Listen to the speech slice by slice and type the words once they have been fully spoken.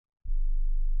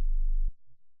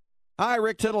Hi,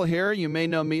 Rick Tittle here. You may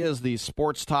know me as the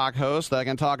sports talk host that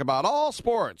can talk about all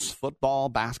sports: football,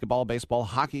 basketball, baseball,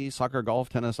 hockey, soccer, golf,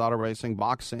 tennis, auto racing,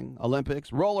 boxing, Olympics,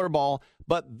 rollerball.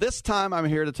 But this time I'm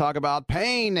here to talk about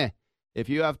pain. If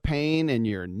you have pain in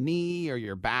your knee or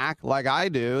your back like I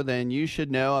do, then you should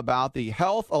know about the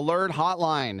Health Alert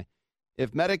Hotline.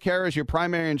 If Medicare is your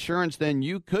primary insurance, then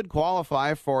you could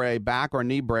qualify for a back or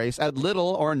knee brace at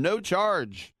little or no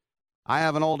charge. I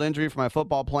have an old injury from my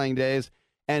football playing days,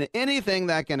 and anything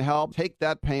that can help take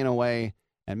that pain away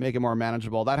and make it more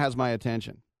manageable, that has my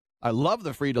attention. I love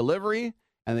the free delivery,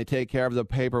 and they take care of the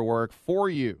paperwork for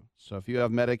you. So if you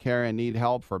have Medicare and need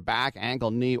help for back,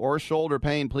 ankle, knee, or shoulder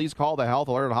pain, please call the Health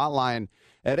Alert Hotline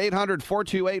at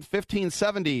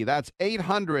 800-428-1570. That's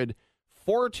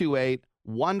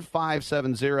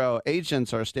 800-428-1570.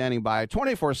 Agents are standing by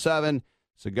 24/7,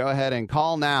 so go ahead and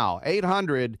call now.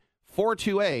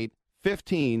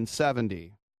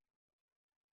 800-428-1570.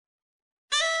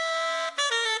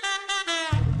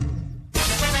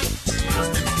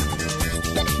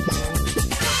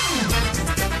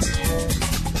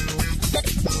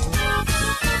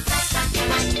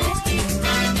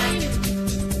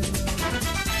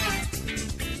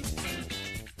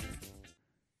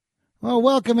 Well,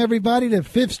 welcome everybody to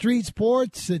Fifth Street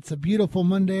Sports. It's a beautiful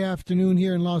Monday afternoon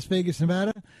here in Las Vegas,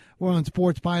 Nevada. We're on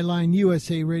Sports Byline,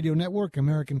 USA Radio Network,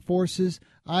 American Forces,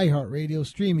 iHeartRadio,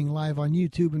 streaming live on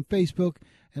YouTube and Facebook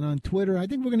and on Twitter. I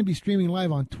think we're going to be streaming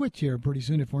live on Twitch here pretty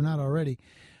soon if we're not already.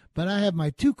 But I have my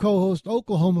two co-hosts,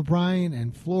 Oklahoma Brian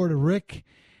and Florida Rick.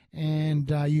 And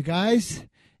you guys,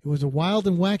 it was a wild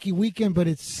and wacky weekend, but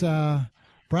it's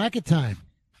bracket time.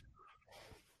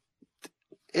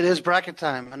 It is bracket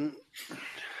time, and I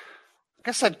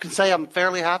guess I can say I'm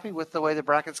fairly happy with the way the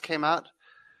brackets came out.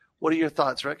 What are your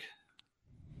thoughts, Rick?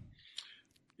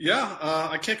 Yeah,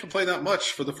 I can't complain that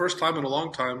much. For the first time in a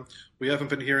long time, we haven't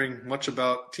been hearing much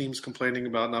about teams complaining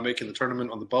about not making the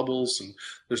tournament on the bubbles, and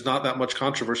there's not that much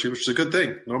controversy, which is a good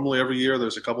thing. Normally, every year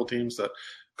there's a couple teams that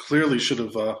clearly should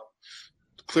have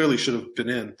been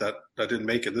in that didn't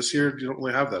make it. This year, you don't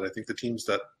really have that. I think the teams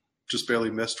that just barely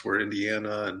missed were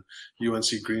Indiana and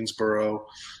UNC Greensboro,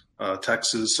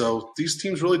 Texas. So these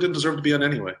teams really didn't deserve to be in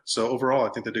anyway. So overall, I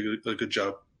think they did a good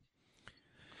job.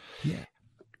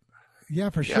 Yeah,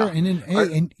 for sure. And then,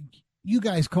 and you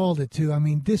guys called it too. I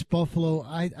mean, this Buffalo,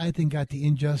 I think got the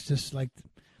injustice like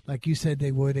you said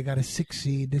they would. They got a 6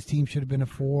 seed. This team should have been a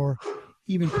 4,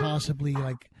 even possibly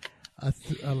like a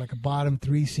bottom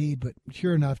 3 seed. But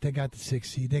sure enough, they got the 6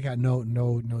 seed. They got no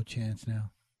chance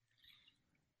now.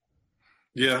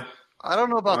 Yeah, I don't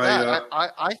know about that.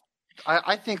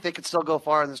 I think they could still go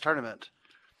far in this tournament.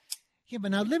 Yeah,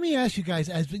 but now let me ask you guys,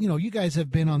 as you know, you guys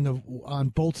have been on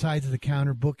both sides of the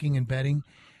counter, booking and betting.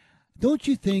 Don't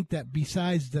you think that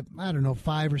besides the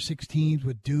 5 or 6 teams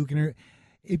with Duke and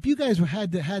if you guys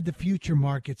had the future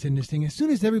markets in this thing, as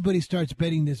soon as everybody starts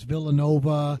betting this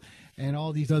Villanova and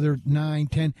all these other 9,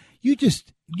 10, you guys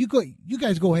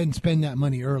go ahead and spend that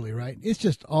money early, right? It's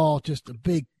just a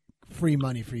big free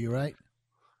money for you, right?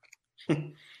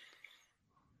 I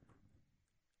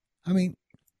mean,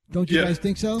 don't you guys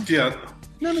think so? Yeah.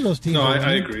 None of those teams. No,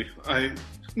 I agree.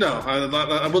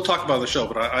 We'll talk about it on the show,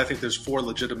 but I think there's 4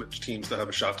 legitimate teams that have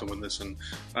a shot to win this, and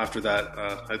after that,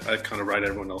 I kind of write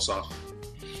everyone else off.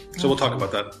 So we'll talk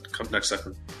about that next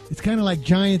segment. It's kind of like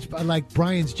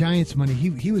Brian's Giants money.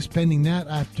 He was spending that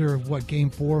after game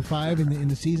 4 or 5 in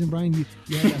the season. Brian, you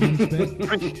had that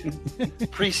money spent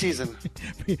preseason.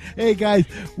 Hey guys,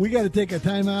 we got to take a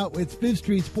timeout. It's Fifth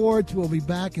Street Sports. We'll be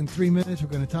back in 3 minutes. We're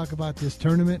going to talk about this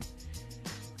tournament.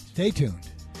 Stay tuned.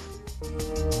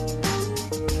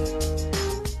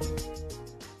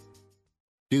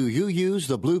 Do you use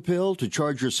the blue pill to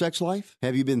charge your sex life?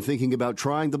 Have you been thinking about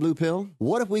trying the blue pill?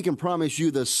 What if we can promise you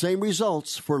the same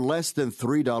results for less than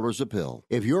 $3 a pill?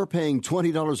 If you're paying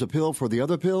 $20 a pill for the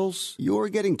other pills, you're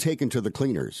getting taken to the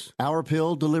cleaners. Our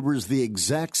pill delivers the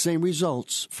exact same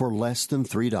results for less than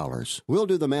 $3. We'll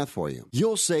do the math for you.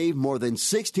 You'll save more than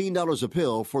 $16 a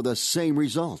pill for the same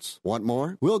results. Want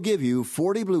more? We'll give you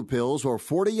 40 blue pills or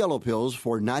 40 yellow pills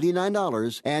for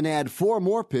 $99 and add 4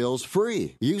 more pills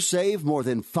free. You save more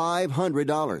than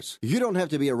 $500. You don't have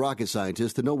to be a rocket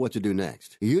scientist to know what to do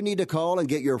next. You need to call and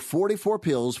get your 44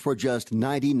 pills for just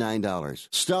 $99.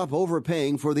 Stop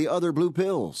overpaying for the other blue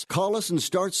pills. Call us and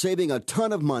start saving a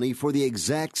ton of money for the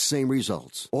exact same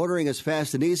results. Ordering is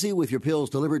fast and easy with your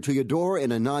pills delivered to your door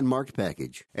in a non-marked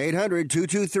package.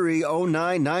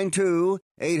 800-223-0992.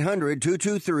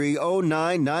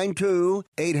 800-223-0992.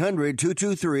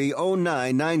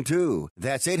 800-223-0992.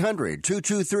 That's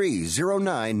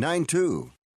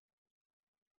 800-223-0992.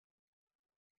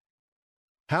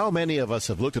 How many of us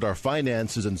have looked at our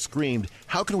finances and screamed,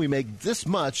 how can we make this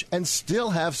much and still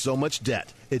have so much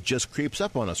debt? It just creeps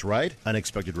up on us, right?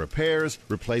 Unexpected repairs,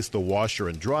 replace the washer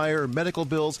and dryer, medical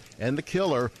bills, and the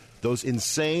killer, those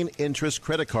insane interest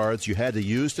credit cards you had to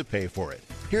use to pay for it.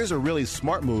 Here's a really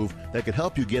smart move that could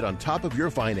help you get on top of your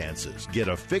finances. Get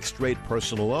a fixed-rate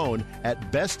personal loan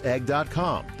at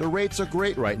bestegg.com. The rates are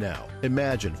great right now.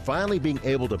 Imagine finally being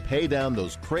able to pay down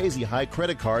those crazy high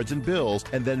credit cards and bills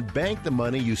and then bank the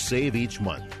money you save each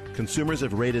month. Consumers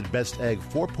have rated Best Egg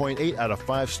 4.8 out of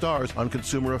 5 stars on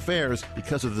Consumer Affairs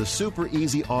because of the super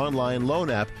easy online loan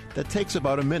app that takes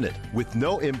about a minute with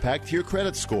no impact to your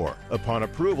credit score. Upon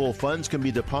approval, funds can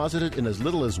be deposited in as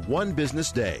little as 1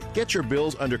 business day. Get your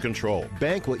bills under control,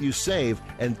 bank what you save,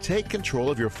 and take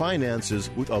control of your finances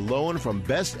with a loan from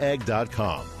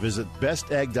bestegg.com. Visit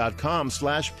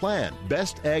bestegg.com/plan.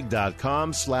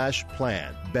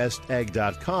 bestegg.com/plan.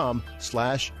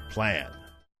 bestegg.com/plan.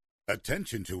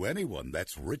 Attention to anyone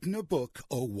that's written a book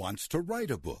or wants to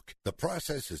write a book. The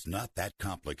process is not that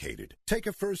complicated. Take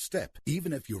a first step.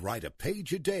 Even if you write a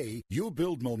page a day, you'll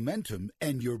build momentum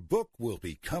and your book will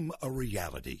become a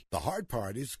reality. The hard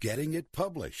part is getting it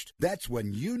published. That's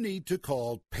when you need to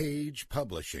call Page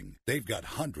Publishing. They've got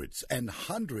hundreds and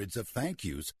hundreds of thank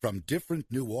yous from different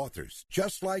new authors,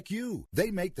 just like you. They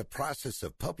make the process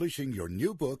of publishing your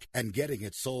new book and getting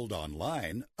it sold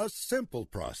online a simple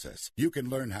process. You can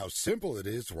learn how simple it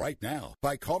is right now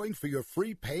by calling for your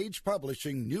free Page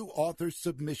Publishing New Author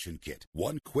Submission Kit.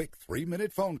 One quick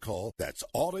 3-minute phone call, that's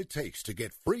all it takes to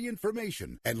get free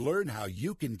information and learn how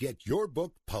you can get your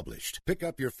book published. Pick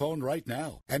up your phone right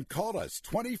now and call us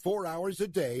 24 hours a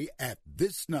day at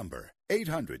this number.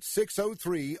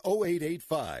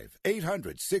 800-603-0885.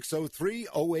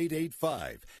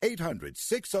 800-603-0885.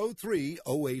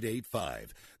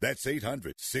 800-603-0885. That's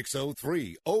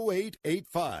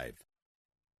 800-603-0885.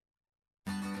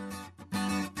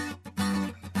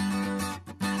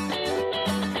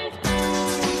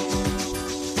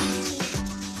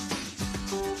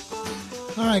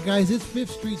 All right, guys, it's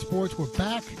Fifth Street Sports. We're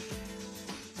back.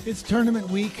 It's tournament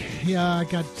week. Yeah, I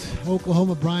got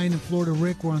Oklahoma Brian and Florida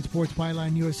Rick. We're on Sports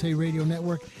Byline USA Radio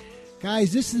Network.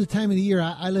 Guys, this is the time of the year.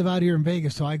 I live out here in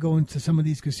Vegas, so I go into some of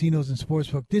these casinos and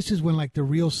sportsbook. This is when, like, the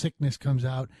real sickness comes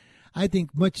out. I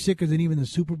think much sicker than even the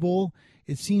Super Bowl.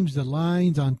 It seems the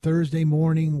lines on Thursday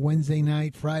morning, Wednesday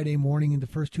night, Friday morning, in the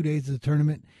first 2 days of the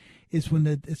tournament, is when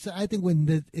the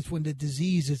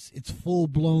disease it's full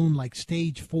blown, like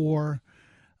stage 4.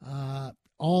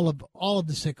 All of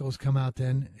the sickos come out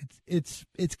then. It's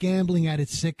gambling at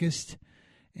its sickest,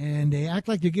 and they act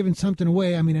like they're giving something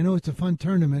away. I mean, I know it's a fun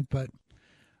tournament, but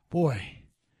boy,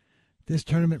 this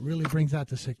tournament really brings out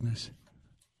the sickness.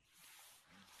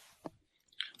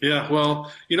 Yeah,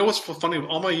 well, you know what's funny?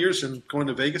 All my years in going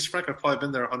to Vegas, Frank, I've probably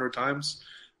been there 100 times.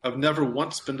 I've never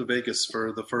once been to Vegas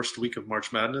for the first week of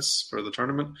March Madness for the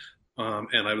tournament.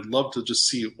 And I would love to just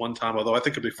see it one time, although I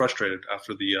think I'd be frustrated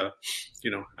after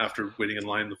after waiting in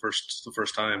line the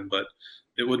first time. But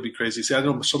it would be crazy. See, I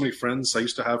know so many friends I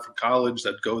used to have from college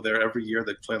that go there every year.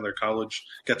 They'd plan their college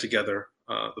get-together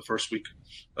the first week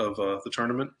of the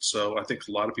tournament. So I think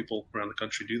a lot of people around the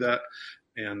country do that.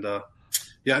 And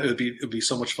yeah, it would be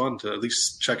so much fun to at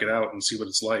least check it out and see what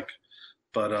it's like.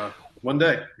 But one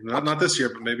day, not this year,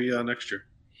 but maybe next year.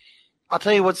 I'll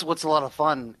tell you what's a lot of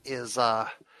fun is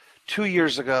 2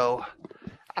 years ago,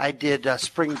 I did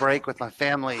spring break with my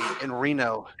family in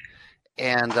Reno,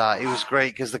 and it was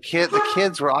great because the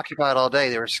kids were occupied all day.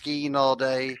 They were skiing all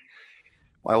day.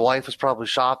 My wife was probably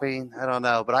shopping. I don't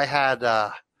know, but I had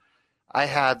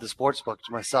the sports book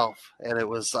to myself, and it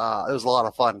was a lot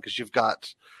of fun because you've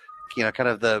got kind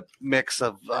of the mix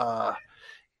of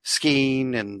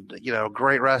skiing and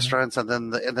great restaurants, and then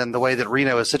the way that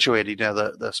Reno is situated,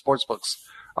 the sports books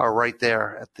are right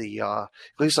there at the at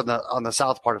least on the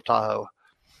south part of Tahoe,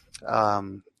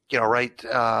 right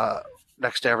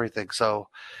next to everything. So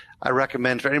I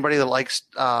recommend for anybody that likes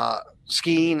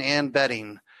skiing and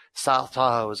betting, South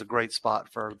Tahoe is a great spot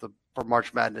for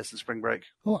March Madness and spring break.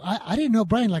 Oh, I didn't know,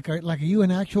 Brian. Are you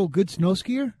an actual good snow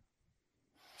skier?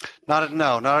 Not an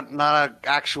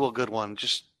actual good one,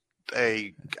 just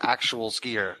a actual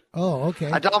skier. Oh, okay.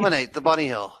 I dominate the bunny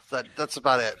hill. That's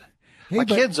about it. Hey, my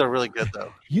kids are really good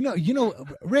though.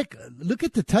 Rick, look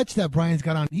at the touch that Brian's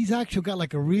got on. He's actually got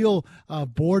like a real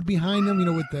board behind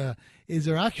him. Is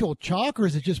there actual chalk or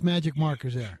is it just magic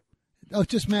markers there? Oh,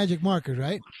 it's just magic markers,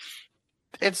 right?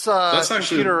 It's that's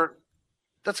computer.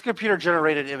 That's a computer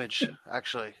generated image,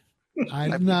 actually. I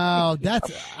love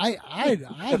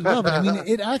it. I mean,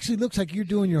 it actually looks like you're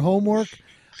doing your homework.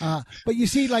 But you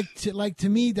see, to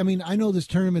me, I mean, I know this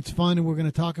tournament's fun and we're going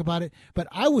to talk about it, but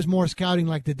I was more scouting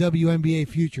like the WNBA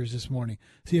futures this morning,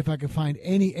 see if I could find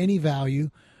any value.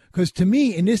 Because to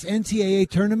me, in this NCAA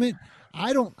tournament,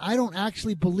 I don't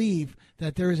actually believe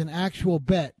that there is an actual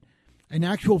bet, an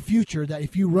actual future that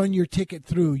if you run your ticket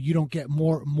through, you don't get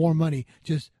more money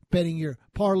just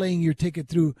parlaying your ticket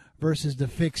through versus the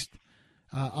fixed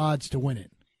odds to win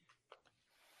it.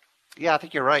 Yeah, I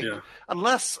think you're right. Yeah.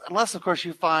 Unless of course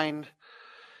you find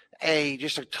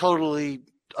just a totally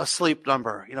asleep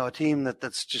number, a team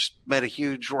that's just made a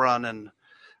huge run and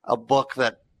a book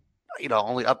that,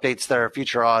 only updates their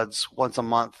future odds once a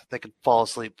month. They could fall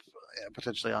asleep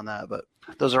potentially on that, but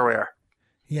those are rare.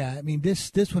 Yeah, I mean,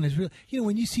 this one is real.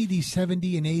 When you see these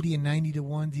 70 and 80 and 90 to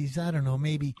 1s, these, I don't know,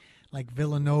 maybe like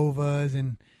Villanovas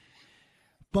and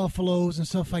Buffaloes and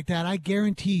stuff like that, I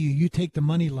guarantee you take the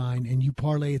money line and you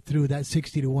parlay it through, that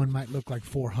 60 to 1 might look like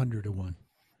 400 to 1.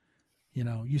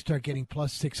 You start getting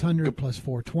plus 600, plus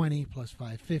 420, plus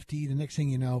 550. The next thing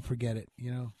you know, forget it.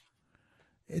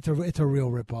 It's a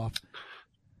real ripoff.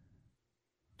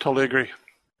 Totally agree.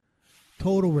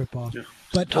 Total ripoff. Yeah.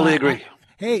 But totally agree.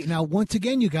 Hey, now once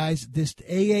again, you guys, this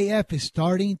AAF is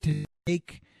starting to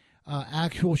take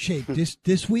actual shape.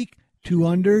 This week, 2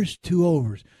 unders, 2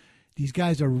 overs. These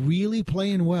guys are really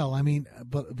playing well. I mean,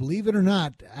 but believe it or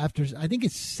not, after I think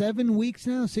it's 7 weeks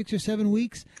now, 6 or 7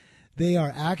 weeks, they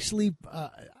are actually.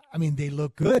 They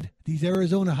look good. These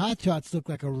Arizona Hotshots look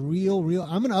like a real.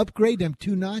 I'm going to upgrade them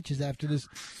 2 notches after this.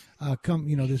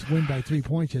 This win by 3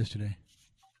 points yesterday.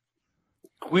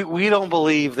 We don't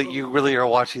believe that you really are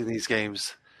watching these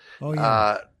games. Oh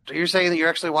yeah. You're saying that you're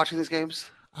actually watching these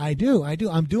games? I do.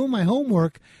 I'm doing my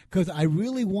homework because I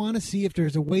really want to see if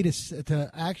there's a way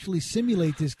to actually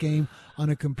simulate this game on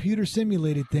a computer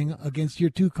simulated thing against your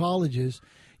 2 colleges.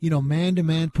 Man to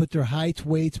man, put their heights,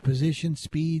 weights, positions,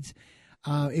 speeds.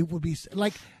 It would be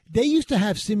like they used to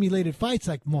have simulated fights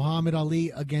like Muhammad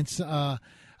Ali against Joe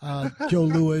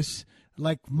Louis,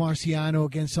 like Marciano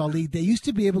against Ali. They used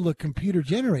to be able to computer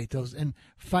generate those and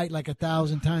fight like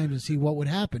 1,000 times and see what would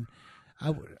happen.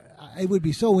 It would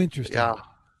be so interesting. Yeah.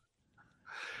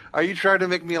 Are you trying to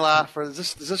make me laugh, or is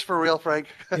this for real, Frank?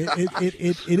 It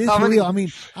is for real. I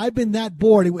mean, I've been that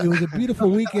bored. It was a beautiful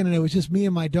weekend, and it was just me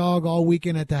and my dog all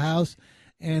weekend at the house,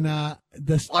 and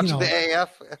watching the AAF.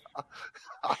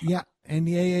 Yeah, and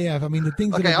the AAF. I mean, the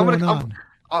things that are going on.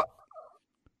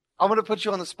 I'm going to put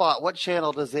you on the spot. What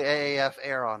channel does the AAF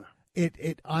air on?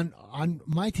 It on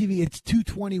my TV. It's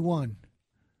 221.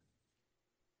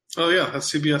 Oh yeah, that's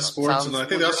CBS Sports, and I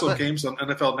think they also have games on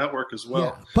NFL Network as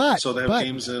well. Yeah, so they have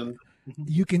games in.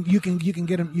 You can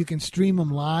get them. You can stream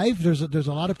them live. There's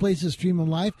a lot of places to stream them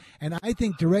live, and I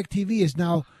think DirecTV is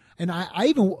now. And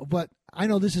but I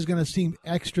know this is going to seem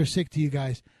extra sick to you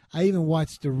guys. I even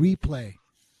watched the replay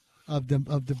of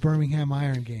the Birmingham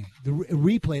Iron game. The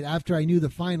replay after I knew the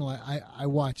final. I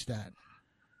watched that.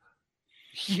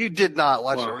 You did not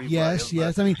watch the replay.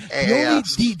 Yes. I mean,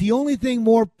 the only thing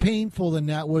more painful than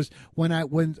that was when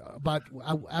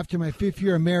after my 5th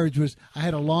year of marriage was I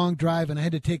had a long drive and I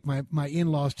had to take my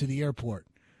in-laws to the airport.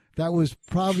 That was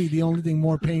probably the only thing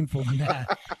more painful than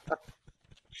that.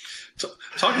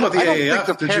 Talking about the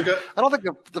AAF, I don't think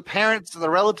the parents and the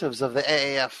relatives of the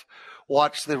AAF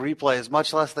watch the replays,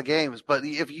 much less the games. But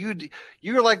if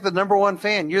you're like the number one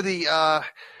fan,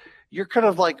 you're kind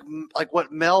of like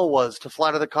what Mel was to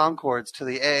Flight of the Conchords to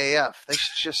the AAF. They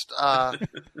should just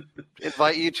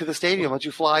invite you to the stadium, let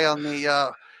you fly on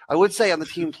the I would say on the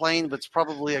team plane, but it's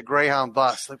probably a Greyhound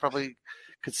bus. They probably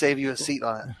could save you a seat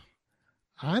on it.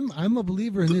 I'm a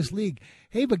believer in this league.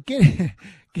 Hey, but getting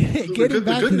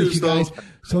back to this, you guys.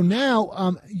 So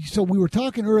now, so we were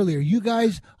talking earlier. You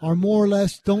guys are more or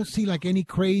less don't see like any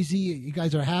crazy. You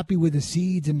guys are happy with the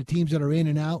seeds and the teams that are in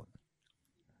and out.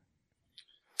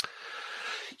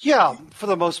 Yeah, for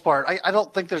the most part. I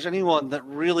don't think there's anyone that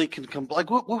really can come. Like,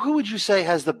 who would you say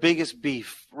has the biggest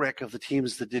beef, Rick, of the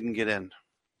teams that didn't get in?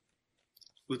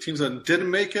 The teams that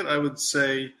didn't make it, I would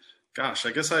say, gosh,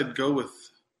 I guess I'd go with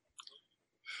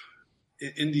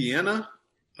Indiana.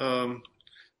 And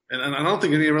I don't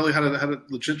think Indiana really had a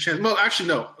legit chance. Well, actually,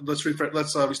 no. Let's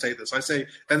restate this. I say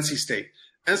NC State.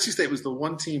 NC State was the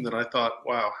one team that I thought,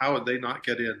 wow, how would they not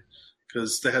get in?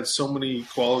 Because they had so many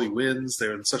quality wins.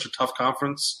 They're in such a tough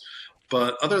conference.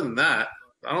 But other than that,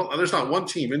 there's not one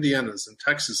team, Indiana's and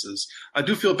Texas's. I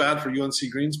do feel bad for UNC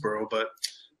Greensboro, but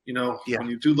when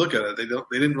you do look at it, they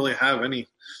didn't really have any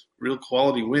real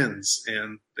quality wins,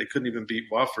 and they couldn't even beat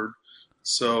Wofford.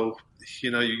 So,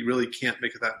 you really can't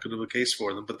make that good of a case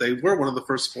for them. But they were one of the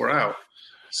first 4 out.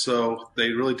 So they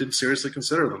really did seriously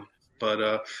consider them.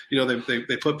 But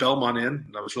they put Belmont in,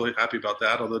 and I was really happy about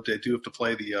that. Although they do have to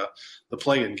play the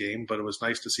play-in game, but it was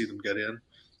nice to see them get in.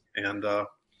 And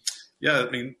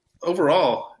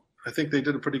overall, I think they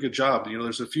did a pretty good job.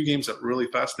 There's a few games that really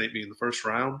fascinate me in the first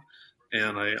round,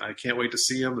 and I can't wait to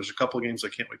see them. There's a couple of games I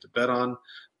can't wait to bet on,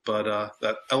 but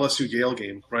that LSU Yale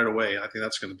game right away, I think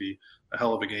that's going to be a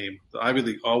hell of a game. The Ivy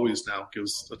League always now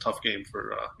gives a tough game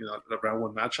for that round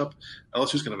one matchup.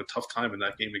 LSU's going to have a tough time in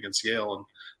that game against Yale, and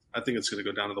I think it's going to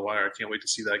go down to the wire. I can't wait to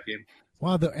see that game.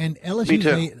 Wow, and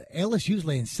LSU's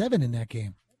laying 7 in that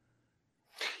game.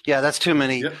 Yeah, that's too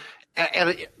many. Yeah.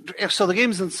 And so the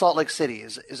game's in Salt Lake City.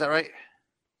 Is that right?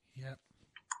 Yeah,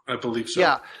 I believe so.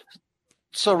 Yeah.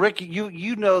 So Rick,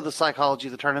 you know the psychology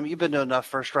of the tournament. You've been to enough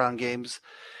first round games.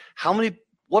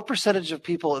 What percentage of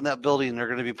people in that building are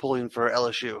going to be pulling for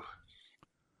LSU?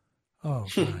 Oh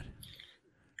God.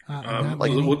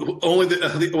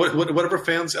 Only whatever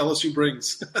fans LSU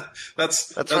brings.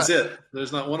 that's right. it.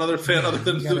 There's not one other fan other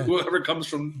than whoever comes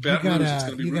from Baton Rouge. It's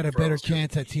going to be. You got a better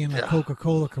chance at seeing a Yeah.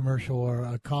 Coca-Cola commercial or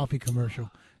a coffee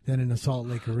commercial than in the Salt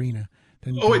Lake Arena.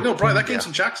 Wait, no, Brian, that game's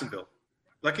in Jacksonville.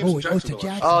 That game's in It's Jacksonville. in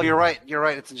Jacksonville. Oh, you're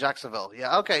right. It's in Jacksonville.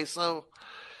 Yeah. Okay. So,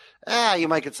 you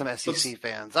might get some SEC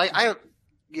fans.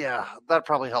 That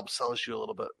probably helps LSU a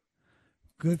little bit.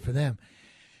 Good for them.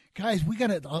 Guys, we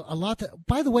got a lot to,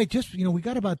 by the way, we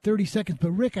got about 30 seconds,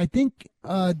 but Rick, I think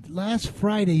last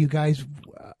Friday you guys,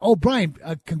 Brian,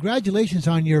 congratulations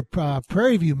on your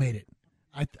Prairie View made it.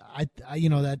 I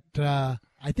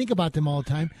think about them all the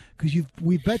time because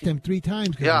we bet them 3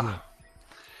 times. Yeah.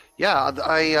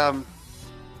 Yeah.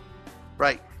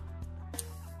 Right.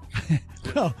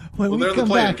 Well, they're in the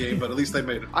play-in game, but at least they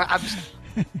made it.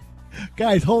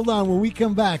 Guys, hold on. When we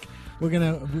come back, we're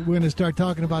gonna start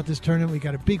talking about this tournament. We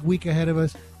got a big week ahead of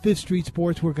us. Fifth Street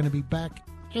Sports. We're gonna be back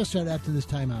just right after this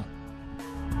timeout.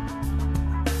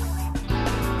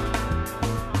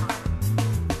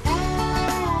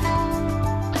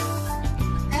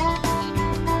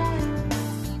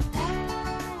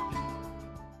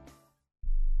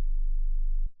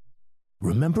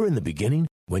 Remember in the beginning,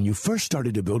 when you first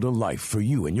started to build a life for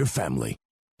you and your family,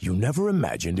 you never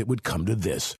imagined it would come to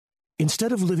this.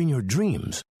 Instead of living your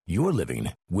dreams, you're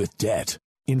living with debt.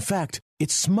 In fact,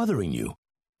 it's smothering you.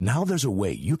 Now there's a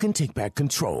way you can take back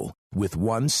control with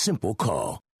one simple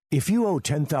call. If you owe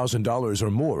 $10,000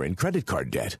 or more in credit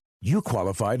card debt, you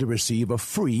qualify to receive a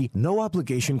free,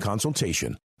 no-obligation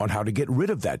consultation on how to get rid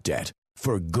of that debt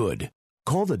for good.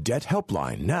 Call the Debt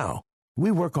Helpline now. We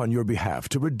work on your behalf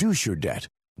to reduce your debt.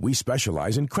 We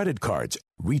specialize in credit cards,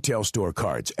 retail store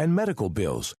cards, and medical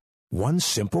bills. One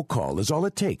simple call is all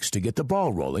it takes to get the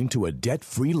ball rolling to a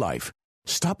debt-free life.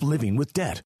 Stop living with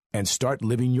debt and start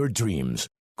living your dreams.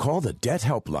 Call the Debt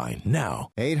Helpline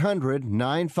now.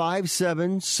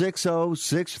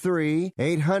 800-957-6063.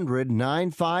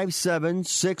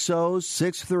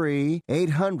 800-957-6063.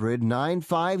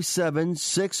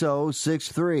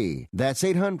 800-957-6063. That's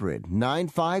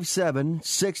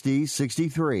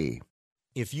 800-957-6063.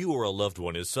 If you or a loved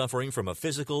one is suffering from a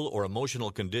physical or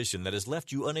emotional condition that has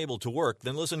left you unable to work,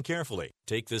 then listen carefully.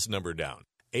 Take this number down,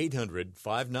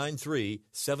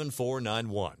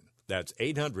 800-593-7491. That's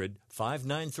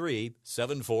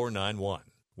 800-593-7491.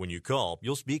 When you call,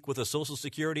 you'll speak with a Social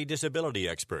Security disability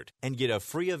expert and get a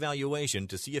free evaluation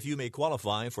to see if you may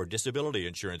qualify for disability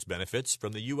insurance benefits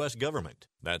from the U.S. government.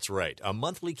 That's right, a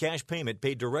monthly cash payment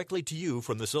paid directly to you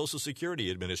from the Social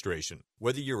Security Administration.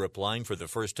 Whether you're applying for the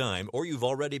first time or you've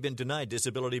already been denied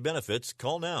disability benefits,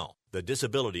 call now. The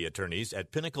disability attorneys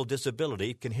at Pinnacle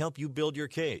Disability can help you build your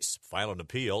case, file an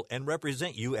appeal, and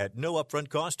represent you at no upfront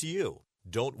cost to you.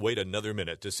 Don't wait another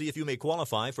minute to see if you may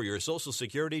qualify for your Social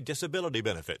Security disability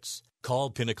benefits.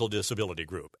 Call Pinnacle Disability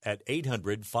Group at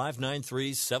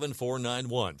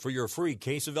 800-593-7491 for your free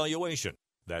case evaluation.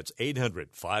 That's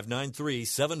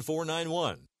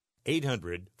 800-593-7491.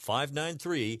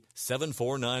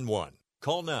 800-593-7491.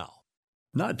 Call now.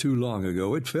 Not too long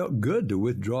ago, it felt good to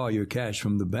withdraw your cash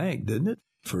from the bank, didn't it?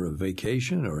 For a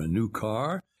vacation or a new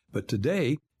car. But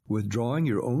today, withdrawing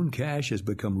your own cash has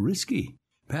become risky.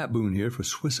 Pat Boone here for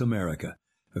Swiss America.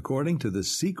 According to The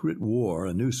Secret War,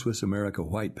 a new Swiss America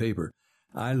white paper,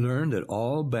 I learned that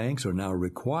all banks are now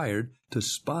required to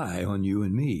spy on you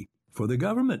and me for the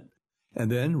government, and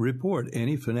then report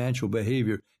any financial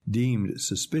behavior deemed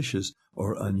suspicious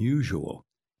or unusual.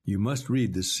 You must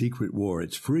read The Secret War.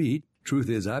 It's free. Truth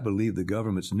is, I believe the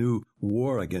government's new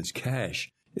war against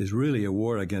cash is really a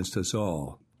war against us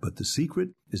all. But the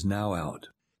secret is now out.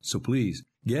 So please,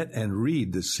 get and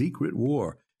read The Secret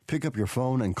War. Pick up your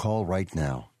phone and call right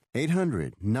now.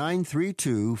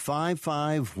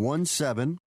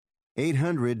 800-932-5517.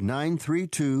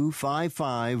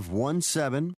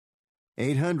 800-932-5517.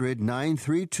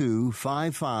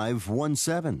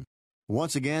 800-932-5517.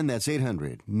 Once again, that's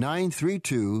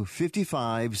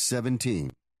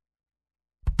 800-932-5517.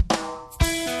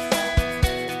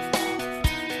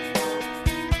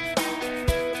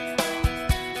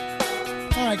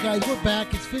 All right, guys, we're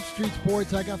back. It's Fifth Street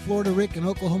Sports. I got Florida Rick and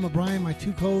Oklahoma Brian, my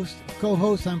two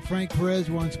co-hosts. I'm Frank Perez.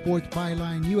 We're on Sports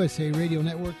Byline, USA Radio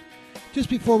Network. Just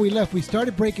before we left, we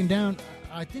started breaking down.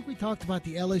 I think we talked about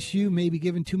the LSU maybe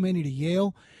giving too many to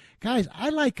Yale. Guys, I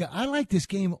like this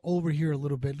game over here a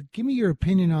little bit. Give me your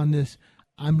opinion on this.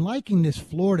 I'm liking this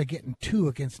Florida getting 2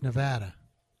 against Nevada.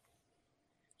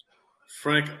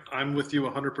 Frank, I'm with you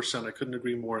 100%. I couldn't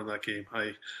agree more in that game.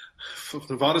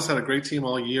 Nevada's had a great team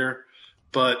all year,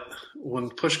 but when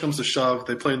push comes to shove,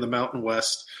 they play in the Mountain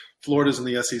West. Florida's in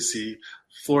the SEC.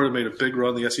 Florida made a big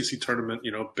run in the SEC tournament,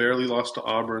 barely lost to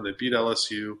Auburn. They beat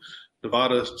LSU.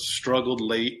 Nevada struggled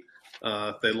late.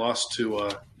 They lost to,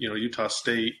 Utah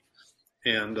State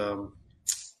or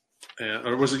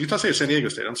was it Utah State or San Diego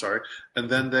State? I'm sorry. And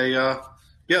then they're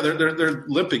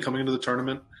limping coming into the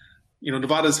tournament.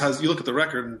 Nevada's you look at the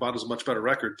record, and Nevada's a much better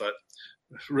record, but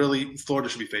really Florida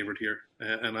should be favored here.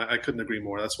 And I couldn't agree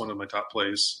more. That's one of my top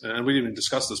plays. And we didn't even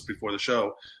discuss this before the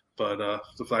show, but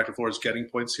the fact that Florida's getting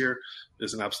points here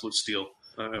is an absolute steal.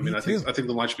 I think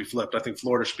the line should be flipped. I think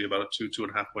Florida should be about a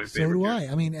 2.5 point favorite. So do I.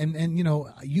 I mean, and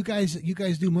you guys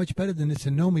do much better than this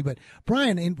and know me. But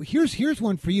Brian, and here's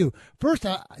one for you. First,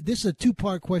 this is a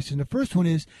 2-part question. The first one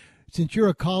is, since you're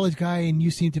a college guy and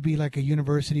you seem to be like a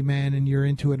university man and you're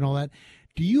into it and all that,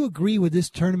 do you agree with this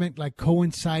tournament like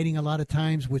coinciding a lot of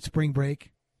times with spring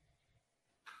break?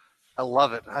 I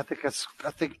love it. I think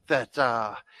that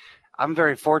I'm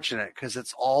very fortunate because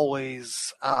it's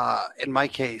always, in my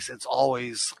case, it's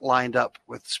always lined up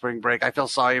with spring break. I feel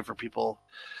sorry for people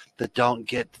that don't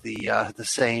get the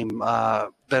same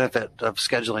benefit of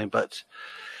scheduling, but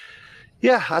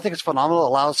yeah, I think it's phenomenal. It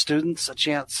allows students a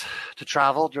chance to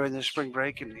travel during their spring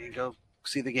break and go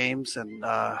see the games, and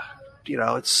I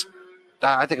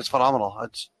think it's phenomenal.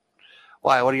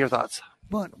 Why? What are your thoughts?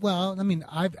 Well, I mean,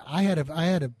 I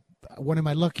had one of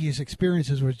my luckiest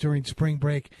experiences was during spring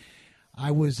break.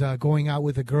 I was going out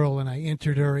with a girl, and I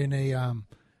entered her in a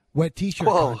wet T-shirt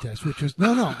contest, which was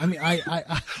no. I mean, I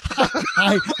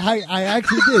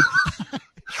actually did.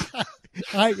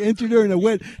 I entered her in a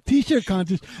wet T-shirt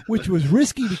contest, which was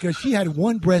risky because she had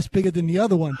one breast bigger than the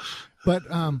other one. But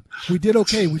we did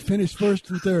okay. We finished first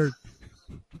and third.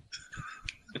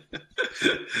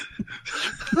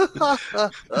 But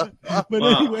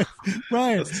anyway,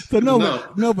 Brian. So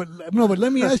but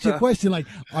let me ask you a question. Like,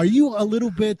 are you a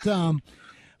little bit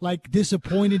like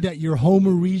disappointed that your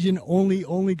Homer region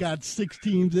only got 6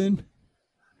 teams in?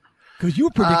 Because you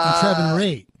were predicting 7 or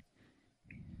 8.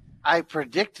 I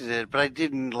predicted it, but I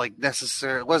didn't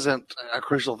necessarily. It wasn't a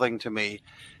crucial thing to me.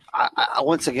 I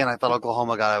once again, I thought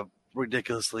Oklahoma got a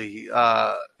ridiculously.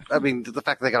 The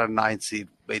fact that they got a 9 seed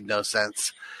made no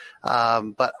sense.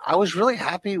 But I was really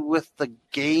happy with the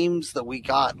games that we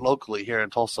got locally here in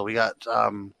Tulsa. We got.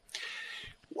 I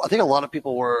think a lot of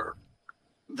people were,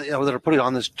 that are putting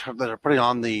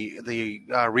on the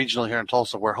regional here in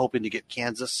Tulsa. We're hoping to get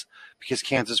Kansas because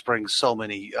Kansas brings so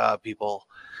many people.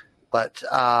 But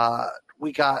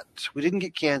we didn't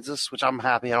get Kansas, which I'm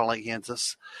happy. I don't like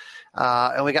Kansas.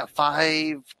 And we got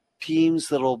 5 teams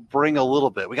that'll bring a little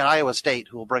bit. We got Iowa State,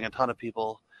 who will bring a ton of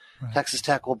people. Right. Texas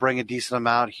Tech will bring a decent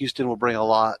amount. Houston will bring a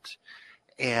lot.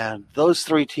 And those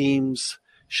 3 teams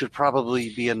should probably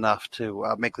be enough to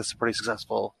make this a pretty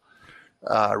successful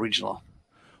regional.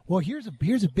 Well, here's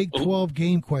a Big 12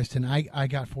 game question I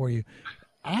got for you.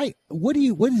 What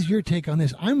is your take on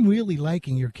this? I'm really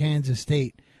liking your Kansas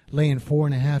State laying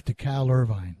 4.5 to Cal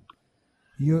Irvine.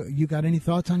 You got any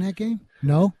thoughts on that game?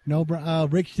 No.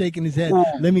 Rick's shaking his head.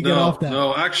 Let me get off that.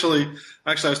 No, actually,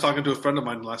 I was talking to a friend of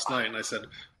mine last night, and I said,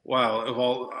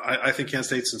 "Wow, I think Kansas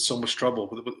State's in so much trouble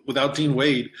without Dean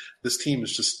Wade. This team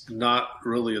is just not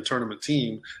really a tournament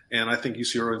team, and I think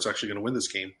UC Irvine's actually going to win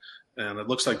this game. And it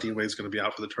looks like Dean Wade's going to be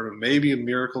out for the tournament. Maybe a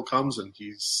miracle comes and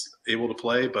he's able to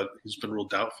play, but he's been ruled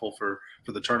doubtful for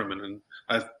the tournament. And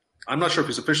I'm not sure if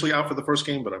he's officially out for the first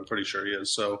game, but I'm pretty sure he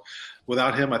is. So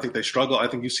without him, I think they struggle. I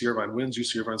think UC Irvine wins.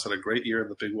 UC Irvine's had a great year in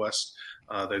the Big West.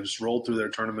 They just rolled through their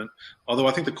tournament. Although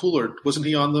I think the Cooler, wasn't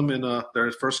he on them in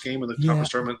their first game in the conference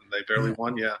tournament? And they barely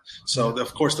won. Yeah. So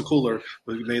of course the Cooler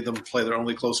made them play their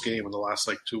only close game in the last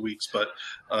 2 weeks. But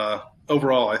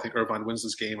overall, I think Irvine wins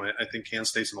this game. I think Kansas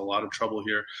State's in a lot of trouble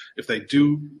here. If they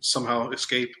do somehow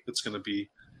escape, it's going to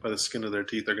be by the skin of their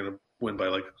teeth. They're going to win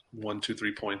by 1, 2,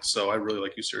 3 points. So I really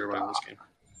like UC Irvine in this game.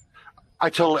 I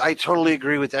totally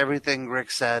agree with everything Rick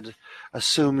said,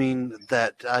 assuming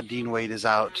that Dean Wade is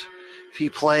out. If he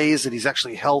plays and he's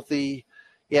actually healthy,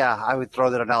 yeah, I would throw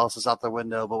that analysis out the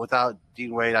window. But without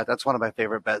Dean Wade, that's one of my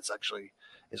favorite bets, actually,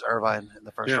 is Irvine in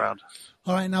the first round.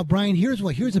 All right, now, Brian, here's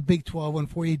a Big 12 one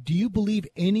for you. Do you believe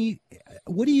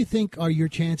what do you think are your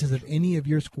chances of any of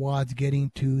your squads getting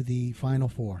to the Final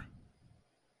Four?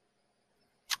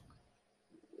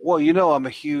 Well, I'm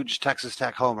a huge Texas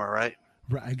Tech homer, right?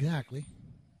 Right, exactly.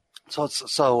 So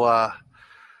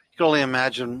you can only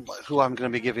imagine who I'm going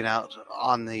to be giving out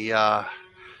on the.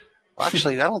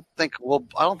 Actually, I don't think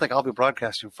I'll be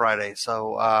broadcasting Friday,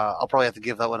 so I'll probably have to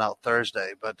give that one out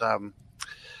Thursday. But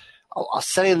I'll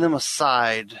setting them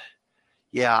aside.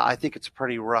 Yeah, I think it's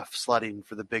pretty rough sledding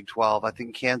for the Big 12. I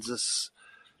think Kansas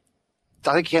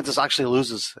actually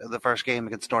loses in the first game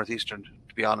against Northeastern,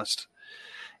 to be honest.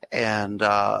 And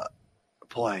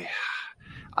boy,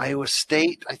 Iowa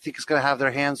State, I think, is going to have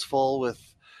their hands full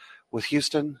with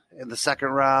Houston in the second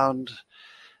round.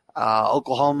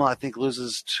 Oklahoma, I think,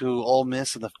 loses to Ole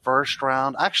Miss in the first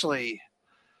round. Actually,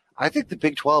 I think the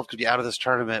Big 12 could be out of this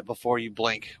tournament before you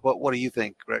blink. What do you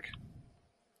think, Rick?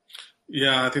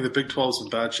 Yeah, I think the Big 12 is in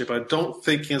bad shape. I don't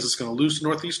think Kansas is going to lose to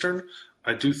Northeastern.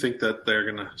 I do think that they're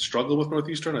going to struggle with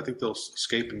Northeastern. I think they'll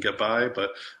escape and get by, but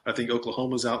I think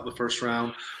Oklahoma's out in the first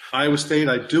round. Iowa State,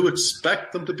 I do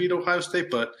expect them to beat Ohio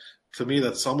State, but to me,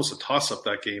 that's almost a toss-up,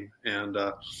 that game. And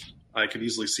I could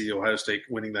easily see Ohio State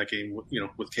winning that game,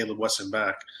 with Caleb Wesson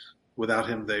back. Without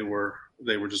him, they were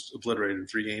just obliterated in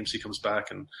 3 games. He comes back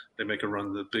and they make a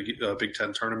run to the Big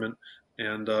Ten tournament.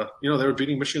 And, they were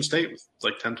beating Michigan State with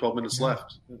like 10, 12 minutes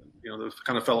left. They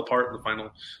kind of fell apart in the final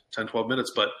 10, 12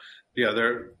 minutes. But, yeah,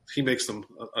 he makes them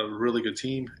a really good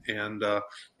team. And,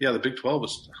 the Big 12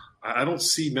 is – I don't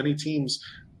see many teams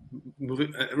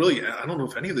moving – really, I don't know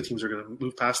if any of the teams are going to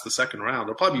move past the second round.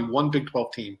 There'll probably be one Big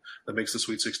 12 team that makes the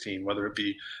Sweet 16, whether it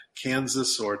be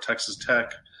Kansas or Texas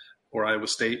Tech or Iowa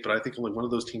State. But I think only one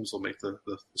of those teams will make the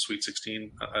Sweet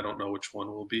 16. I don't know which one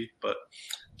it will be. But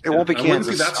it won't be Kansas. I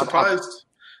wouldn't be that surprised.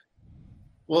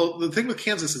 Well, the thing with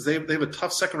Kansas is they have a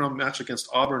tough second-round match against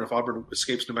Auburn if Auburn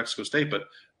escapes New Mexico State. But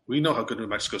we know how good New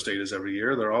Mexico State is every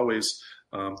year. They're always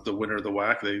the winner of the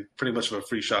WAC. They pretty much have a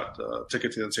free shot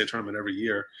ticket to the NCAA tournament every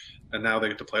year. And now they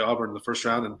get to play Auburn in the first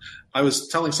round. And I was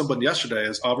telling someone yesterday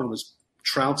as Auburn was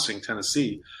trouncing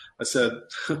Tennessee, I said,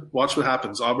 watch what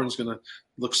happens. Auburn's going to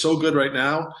look so good right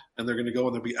now, and they're going to go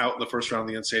and they'll be out in the first round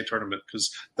of the NCAA tournament,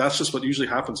 because that's just what usually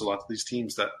happens a lot to these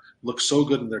teams that look so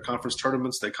good in their conference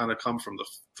tournaments. They kind of come from the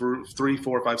 3,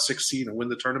 4, 5, 6 seed and win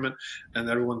the tournament, and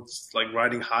everyone's like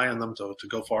riding high on them to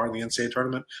go far in the NCAA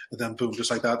tournament. And then, boom, just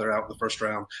like that, they're out in the first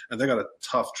round. And they got a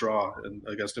tough draw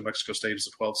against New Mexico State as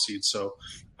a 12 seed. So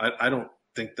I don't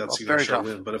think that's even a sure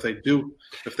win. But if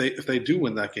they do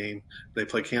win that game, they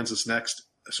play Kansas next,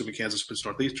 assuming Kansas beats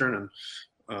Northeastern, and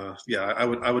I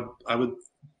would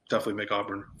definitely make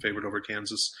Auburn favored over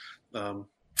Kansas, and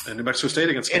New Mexico State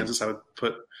against Kansas I would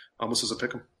put almost as a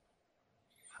pick 'em.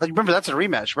 Remember, that's a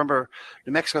rematch. Remember,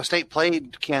 New Mexico State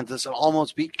played Kansas and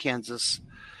almost beat Kansas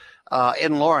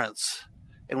in Lawrence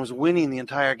and was winning the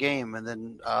entire game, and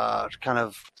then kind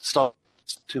of stopped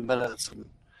 2 minutes and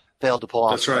failed to pull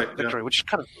off victory, which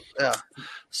kind of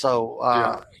So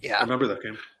I remember that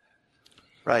game.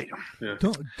 Right. Yeah.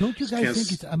 Don't you guys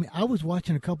think it's – I mean, I was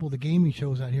watching a couple of the gaming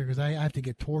shows out here because I have to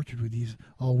get tortured with these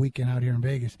all weekend out here in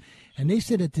Vegas. And they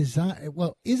said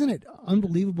isn't it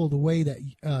unbelievable the way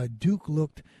that Duke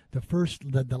looked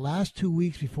the last 2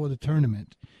 weeks before the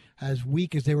tournament, as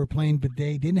weak as they were playing, but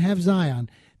they didn't have Zion.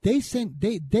 They say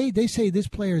this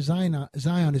player Zion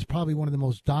is probably one of the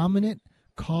most dominant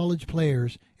college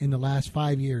players in the last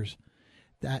 5 years.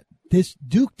 That this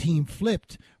Duke team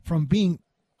flipped from being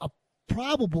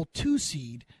probable 2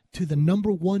 seed to the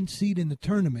number 1 seed in the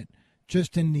tournament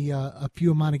just in the a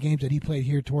few amount of games that he played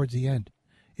here towards the end.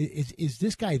 Is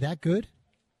this guy that good?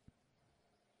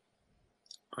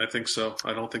 I think so.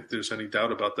 I don't think there's any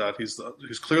doubt about that. He's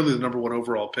clearly the number 1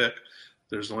 overall pick.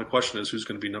 There's the only question is who's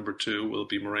going to be number 2. Will it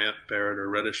be Morant, Barrett, or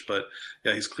Reddish? But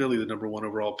yeah, he's clearly the number 1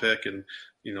 overall pick, and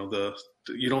you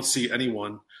don't see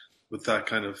anyone with that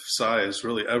kind of size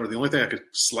really ever. The only thing I could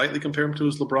slightly compare him to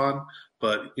is LeBron.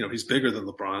 But, he's bigger than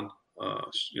LeBron, a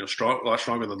lot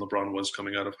stronger than LeBron was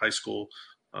coming out of high school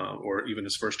or even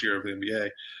his first year of the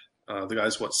NBA. The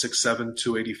guy's, 6'7",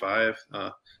 285.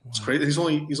 It's crazy. He's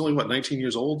only 19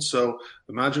 years old. So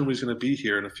imagine what he's going to be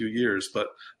here in a few years. But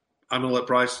I'm going to let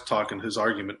Bryce talk, and his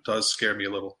argument does scare me a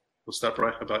little. What's that,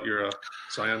 Bryce, about your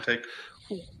Zion take?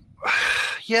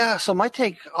 Yeah, so my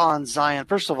take on Zion,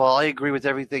 first of all, I agree with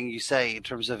everything you say in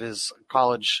terms of his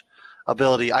college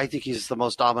ability. I think he's the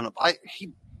most dominant.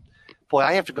 boy,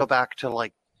 I have to go back to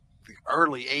like the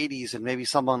early 80s and maybe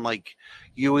someone like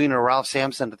Ewing or Ralph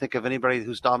Sampson to think of anybody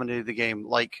who's dominated the game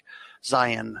like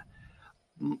Zion.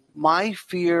 My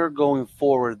fear going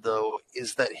forward, though,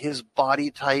 is that his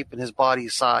body type and his body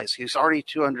size, he's already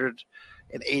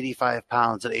 285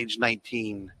 pounds at age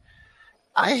 19.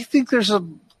 I think there's a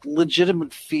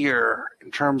legitimate fear in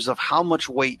terms of how much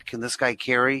weight can this guy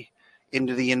carry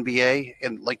into the NBA.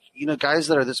 And, like, you know, guys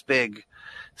that are this big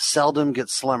seldom get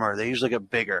slimmer. They usually get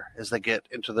bigger as they get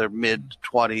into their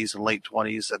mid-20s and late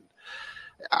 20s. And,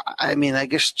 I mean, I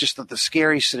guess just that the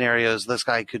scary scenario is this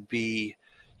guy could be,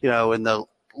 you know, in the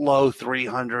low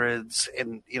 300s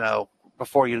and, you know,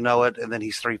 before you know it, and then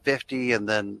he's 350. And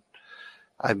then,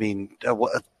 I mean, at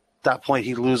that point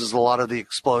he loses a lot of the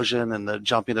explosion and the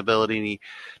jumping ability, and he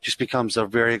just becomes a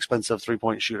very expensive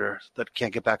 3-point shooter that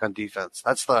can't get back on defense.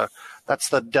 That's the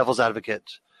devil's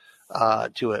advocate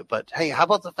to it. But hey, how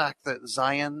about the fact that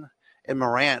Zion and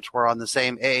Morant were on the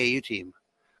same AAU team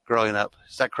growing up?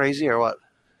 Is that crazy or what?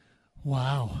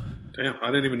 Wow. Damn, I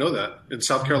didn't even know that. In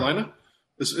South Carolina?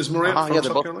 Is Morant from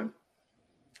South Carolina?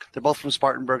 They're both from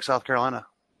Spartanburg, South Carolina.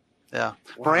 Yeah.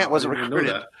 Wow, Morant wasn't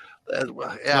recruited. I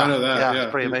know that. Yeah.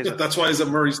 It's pretty amazing. That's why he's at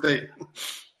Murray State,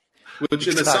 which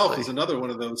in itself is another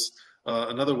one of those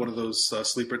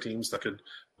sleeper teams that could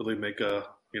really make a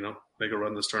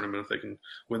run this tournament if they can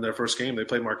win their first game. They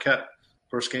play Marquette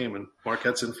first game, and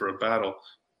Marquette's in for a battle.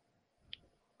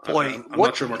 Boy, I'm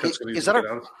not sure Marquette's going to get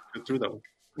through that one.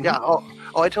 Yeah. Oh,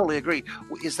 I totally agree.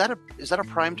 Is that a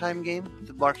primetime game,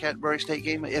 the Marquette Murray State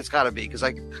game? It's got to be, because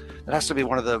it has to be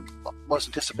one of the most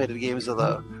anticipated games of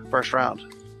the first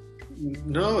round.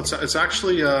 No, it's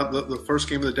actually the first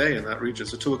game of the day in that region.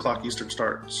 It's a 2:00 Eastern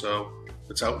start, so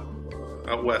it's out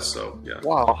west. So yeah.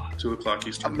 Wow. 2:00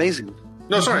 Eastern. Amazing.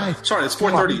 No, sorry. It's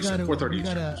 4:30 Eastern. 4:30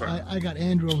 Eastern. Sorry. I got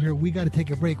Andrew over here. We got to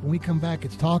take a break. When we come back,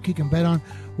 it's Talk You Can Bet On.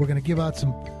 We're going to give out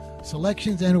some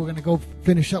selections, and we're going to go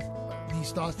finish up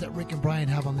these thoughts that Rick and Brian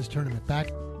have on this tournament. Back.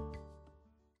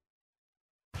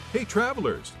 Hey,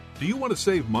 travelers, do you want to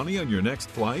save money on your next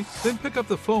flight? Then pick up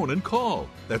the phone and call.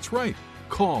 That's right,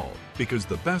 call, because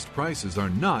the best prices are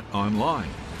not online.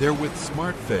 They're with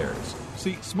SmartFares.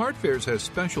 See, SmartFares has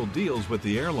special deals with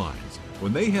the airlines.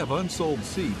 When they have unsold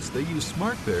seats, they use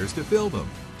SmartFares to fill them.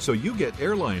 So you get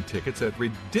airline tickets at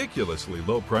ridiculously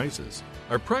low prices.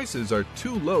 Our prices are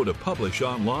too low to publish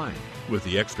online. With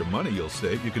the extra money you'll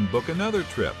save, you can book another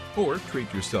trip or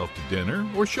treat yourself to dinner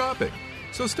or shopping.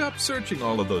 So stop searching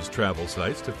all of those travel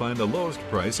sites to find the lowest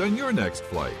price on your next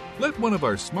flight. Let one of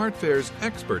our SmartFares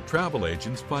expert travel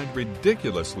agents find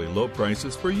ridiculously low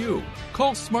prices for you.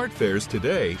 Call SmartFares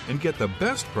today and get the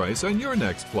best price on your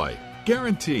next flight.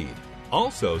 Guaranteed.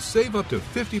 Also, save up to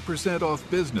 50% off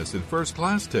business and first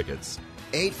class tickets.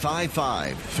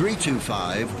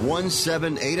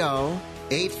 855-325-1780.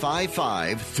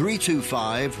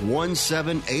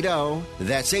 855-325-1780.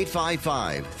 That's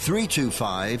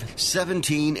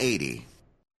 855-325-1780.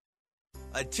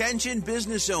 Attention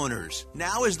business owners.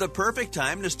 Now is the perfect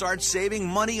time to start saving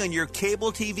money on your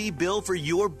cable TV bill for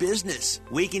your business.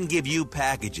 We can give you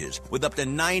packages with up to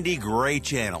 90 great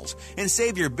channels and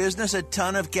save your business a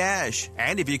ton of cash.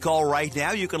 And if you call right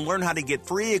now, you can learn how to get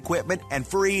free equipment and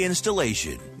free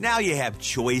installation. Now you have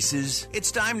choices.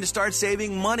 It's time to start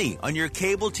saving money on your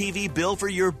cable TV bill for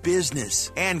your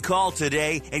business. And call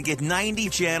today and get 90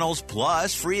 channels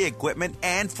plus free equipment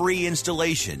and free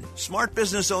installation. Smart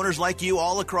business owners like you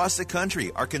all across the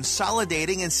country are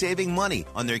consolidating and saving money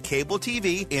on their cable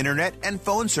TV, internet, and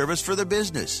phone service for the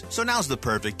business. So now's the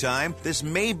perfect time. This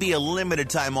may be a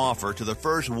limited time offer to the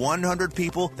first 100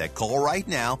 people that call right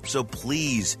now. So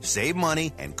please save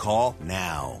money and call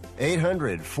now.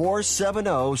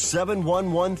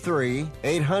 800-470-7113.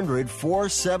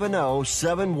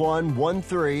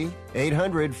 800-470-7113.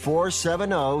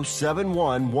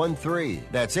 800-470-7113.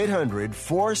 That's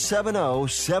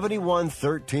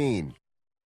 800-470-7113.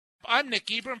 I'm Nick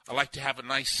Ebram. I like to have a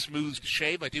nice smooth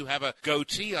shave. I do have a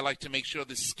goatee. I like to make sure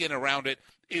the skin around it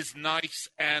is nice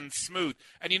and smooth.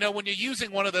 And you know, when you're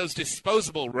using one of those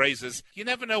disposable razors, you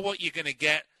never know what you're going to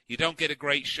get. You don't get a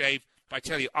great shave. I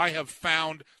tell you, I have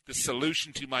found the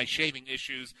solution to my shaving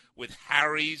issues with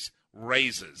Harry's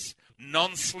razors.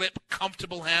 Non-slip,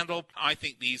 comfortable handle. I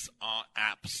think these are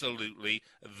absolutely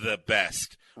the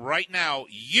best. Right now,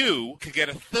 you can get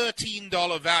a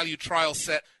 $13 value trial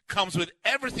set. Comes with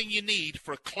everything you need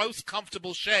for a close,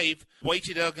 comfortable shave.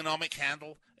 Weighted ergonomic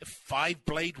handle, a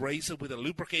 5-blade razor with a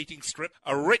lubricating strip,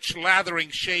 a rich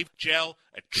lathering shave gel,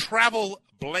 a travel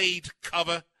blade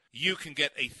cover. You can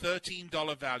get a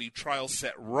 $13 value trial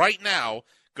set right now.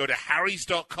 Go to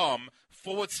harrys.com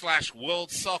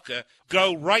harrys.com/world soccer.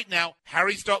 Go right now,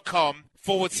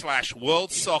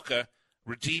 harrys.com/world soccer.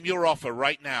 Redeem your offer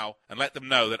right now and let them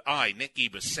know that I, Nick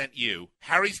Geber, sent you.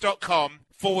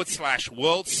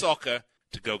 harrys.com/world soccer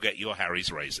to go get your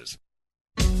Harry's razors.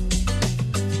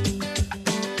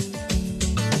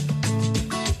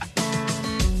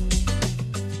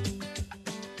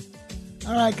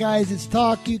 All right, guys, it's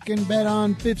talk you can bet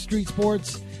on 5th Street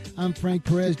Sports. I'm Frank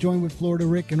Perez, joined with Florida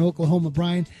Rick and Oklahoma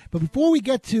Brian. But before we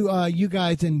get to you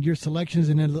guys and your selections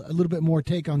and a little bit more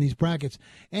take on these brackets,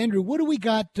 Andrew, what do we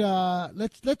got?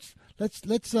 Let's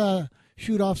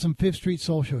shoot off some 5th Street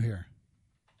social here.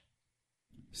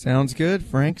 Sounds good,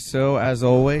 Frank. So as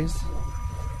always,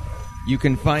 you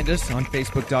can find us on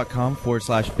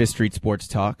Facebook.com/5th Street Sports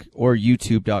Talk or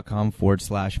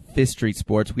YouTube.com/5th Street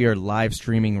Sports. We are live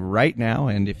streaming right now,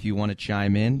 and if you want to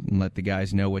chime in and let the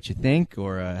guys know what you think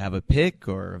or have a pick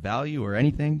or a value or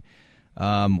anything,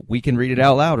 we can read it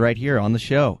out loud right here on the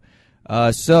show.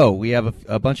 So we have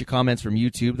a bunch of comments from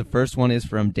YouTube. The first one is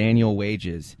from Daniel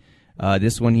Wages.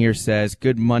 This one here says,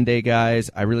 "Good Monday,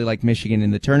 guys. I really like Michigan in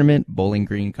the tournament. Bowling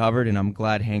Green covered, and I'm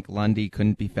glad Hank Lundy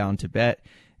couldn't be found to bet.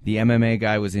 The MMA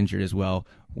guy was injured as well.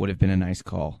 Would have been a nice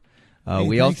call."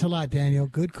 Thanks a lot, Daniel.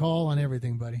 Good call on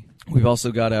everything, buddy. We've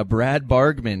also got Brad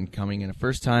Bargman coming in, a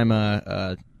first-time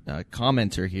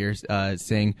commenter here,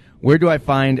 saying, "Where do I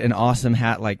find an awesome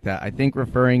hat like that?" I think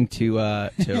referring to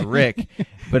Rick,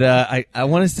 but I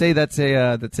want to say that's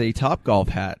a Topgolf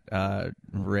hat,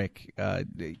 Rick.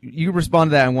 You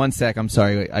respond to that in 1 sec. I'm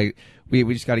sorry. We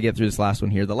just got to get through this last one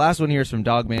here. The last one here is from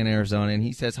Dogman Arizona, and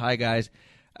he says, "Hi guys.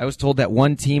 I was told that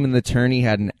one team in the tourney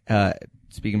had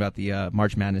speaking about the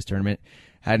March Madness tournament,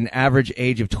 had an average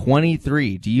age of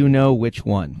 23. Do you know which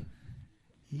one?"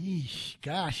 Yeesh,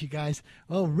 gosh, you guys.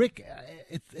 Oh, Rick,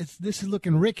 this is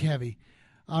looking Rick heavy.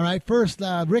 All right, first,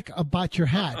 Rick, about your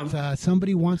hat.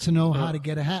 Somebody wants to know how to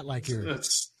get a hat like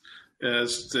yours. You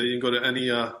can go to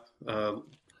any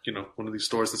one of these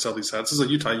stores that sell these hats. This is a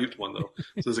Utah Ute one, though.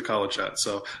 This is a college hat.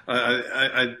 So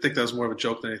I think that was more of a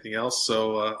joke than anything else.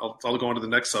 So I'll go on to the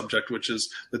next subject, which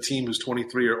is the team who's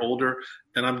 23 or older.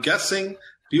 And I'm guessing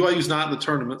BYU's not in the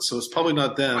tournament, so it's probably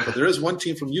not them. But there is one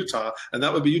team from Utah, and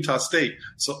that would be Utah State.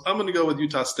 So I'm going to go with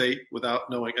Utah State without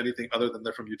knowing anything other than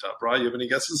they're from Utah. Brian, you have any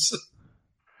guesses?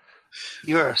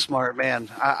 You're a smart man.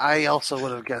 I also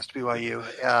would have guessed BYU,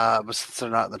 but since they're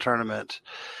not in the tournament,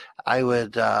 I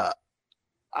would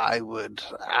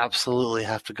absolutely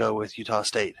have to go with Utah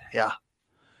State. Yeah.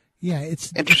 Yeah,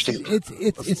 it's interesting.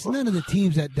 It's none of the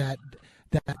teams that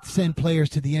send players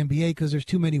to the NBA because there's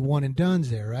too many one and dones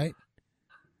there, right?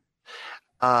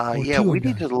 We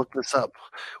need to look this up.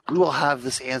 We will have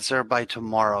this answer by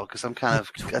tomorrow because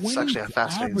that's actually a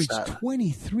fascinating average stat.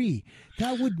 23.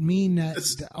 That would mean that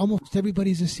almost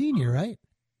everybody's a senior, right?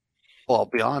 Well,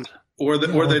 beyond. Or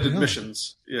they did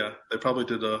missions. Yeah, they probably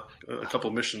did a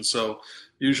couple missions. So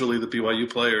usually the BYU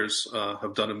players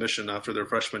have done a mission after their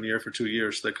freshman year for 2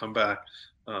 years. They come back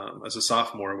as a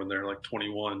sophomore when they're like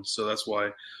 21. So that's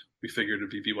why we figured it'd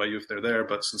be BYU if they're there.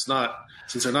 But since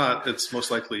they're not, it's most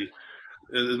likely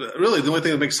really the only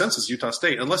thing that makes sense is Utah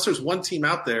State. Unless there's one team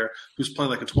out there who's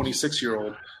playing like a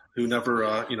 26-year-old who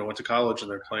never went to college and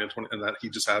they're playing 20, and that he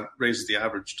just raises the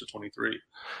average to 23.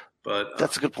 But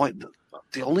that's a good point.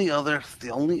 The only other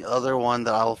one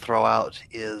that I'll throw out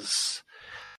is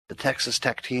the Texas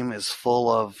Tech team is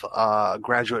full of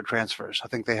graduate transfers. I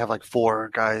think they have like 4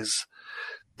 guys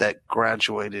that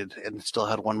graduated and still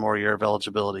had one more year of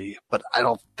eligibility, but I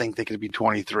don't think they could be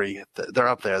 23. They're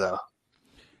up there though.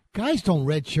 Guys don't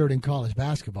redshirt in college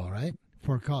basketball, right?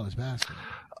 For college basketball.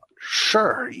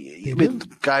 Sure. You mean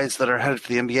guys that are headed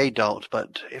for the NBA don't,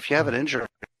 but if you have an injury,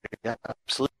 yeah,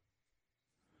 absolutely.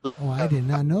 Oh, I did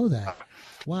not know that.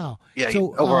 Wow. Yeah,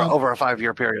 so, over a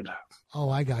 5-year period.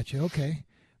 Oh, I got you. Okay.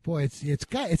 Boy, it's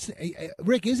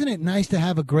Rick, isn't it nice to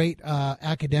have a great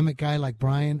academic guy like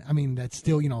Brian? I mean, that's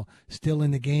still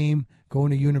in the game, going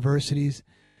to universities,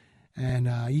 and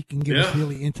he can give us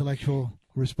really intellectual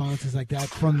responses like that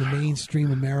from the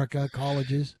mainstream America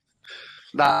colleges.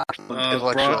 Not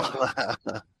intellectual.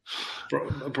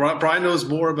 Brian knows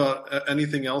more about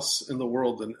anything else in the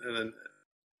world than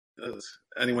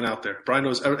anyone out there. Brian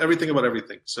knows everything about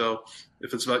everything. So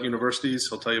if it's about universities,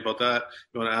 he'll tell you about that.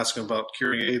 If you want to ask him about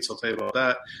curing AIDS, he'll tell you about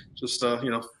that. Just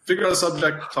figure out a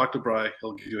subject, talk to Brian.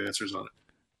 He'll give you answers on it.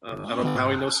 I don't know how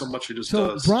he knows so much. He just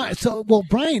does.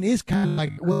 Brian is kind of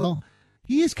like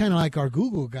he is kind of like our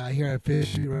Google guy here at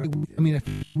Fish. Right? I mean, if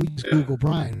we just Google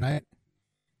Brian, right?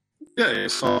 Yeah,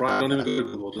 call Brian. Don't even go to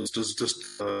Google.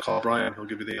 Just call Brian. He'll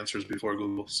give you the answers before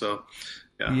Google. So,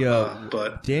 yeah.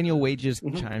 But Daniel Wages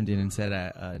chimed in and said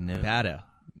Nevada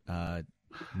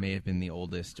may have been the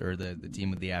oldest, or the team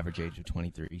with the average age of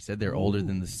 23. He said they're older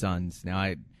than the Suns.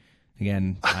 Now, this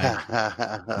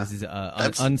is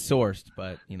unsourced,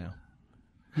 but we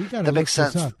got to look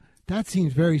this up. That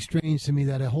seems very strange to me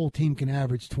that a whole team can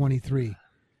average 23.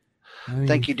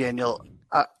 Thank you, Daniel.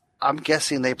 I'm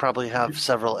guessing they probably have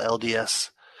several LDS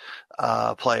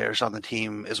players on the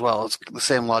team as well. It's the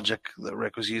same logic that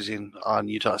Rick was using on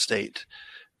Utah State,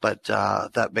 but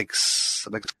that makes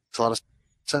a lot of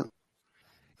sense.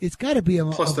 It's got to be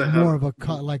more of a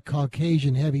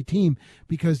Caucasian heavy team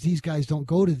because these guys don't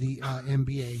go to the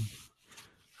NBA.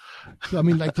 So,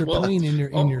 they're playing in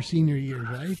their senior years,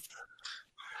 right?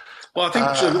 Well, I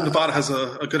think Nevada has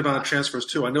a good amount of transfers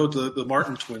too. I know the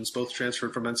Martin twins both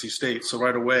transferred from NC State, so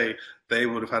right away they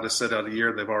would have had to sit out a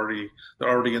year. They're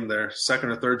already in their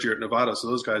second or third year at Nevada, so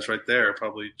those guys right there are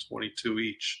probably 22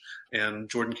 each. And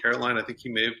Jordan Caroline, I think he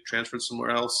may have transferred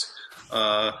somewhere else.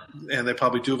 And they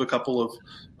probably do have a couple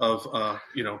of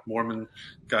Mormon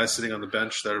guys sitting on the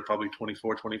bench that are probably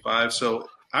 24, 25. So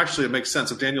actually, it makes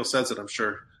sense. If Daniel says it, I'm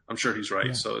sure he's right.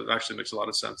 Yeah. So it actually makes a lot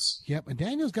of sense. Yep. And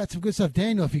Daniel's got some good stuff.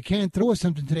 Daniel, if you can throw us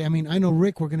something today, I know,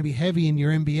 Rick, we're going to be heavy in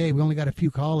your NBA. We only got a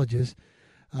few colleges.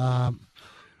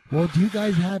 Well, do you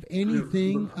guys have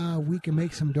anything we can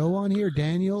make some dough on here?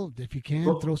 Daniel, if you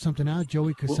can, throw something out.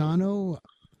 Joey Casano.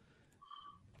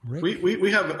 Rick?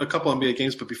 We have a couple NBA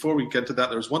games, but before we get to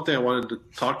that, there's one thing I wanted to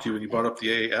talk to you when you brought up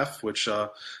the AAF, which I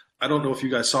don't know if you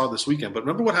guys saw this weekend, but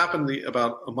remember what happened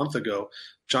about a month ago?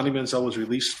 Johnny Manziel was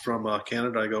released from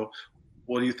Canada. I go,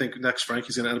 what do you think next, Frank?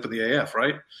 He's going to end up in the AAF,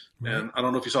 right? And I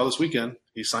don't know if you saw this weekend,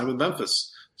 he signed with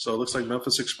Memphis. So it looks like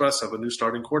Memphis Express have a new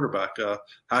starting quarterback.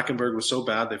 Hackenberg was so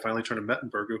bad, they finally turned to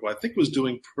Mettenberger, who I think was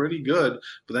doing pretty good,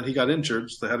 but then he got injured,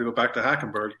 so they had to go back to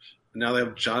Hackenberg. And now they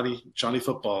have Johnny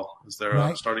Football as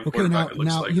their starting quarterback.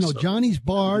 Johnny's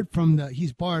barred from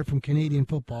Canadian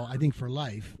football, I think, for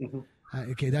life. Mm-hmm.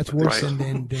 That's worse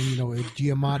than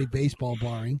Giamatti baseball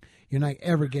barring. You're not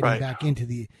ever getting back into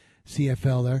the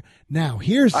CFL there. Now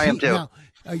here's I am too.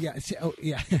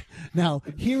 Now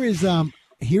here's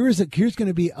going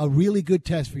to be a really good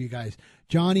test for you guys.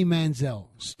 Johnny Manziel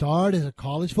starred as a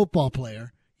college football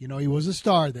player. He was a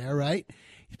star there, right?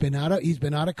 He's been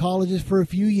out of colleges for a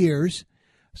few years,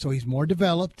 so he's more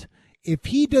developed. If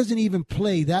he doesn't even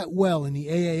play that well in the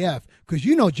AAF, because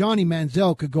Johnny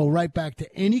Manziel could go right back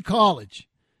to any college,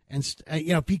 and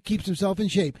if he keeps himself in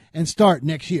shape and start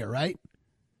next year, right?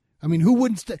 Who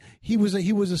wouldn't? He was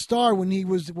a star when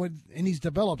and he's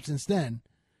developed since then.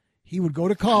 He would go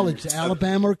to college to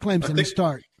Alabama or Clemson and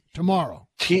start tomorrow.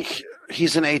 He's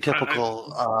an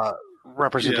atypical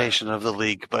representation of the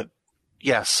league, but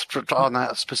yes, on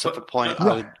that specific point,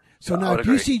 if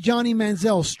you see Johnny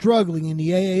Manziel struggling in the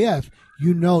AAF,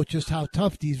 you know just how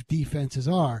tough these defenses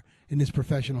are in this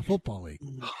professional football league.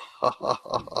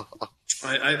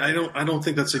 I don't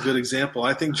think that's a good example.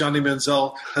 I think Johnny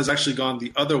Manziel has actually gone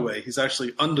the other way. He's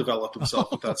actually undeveloped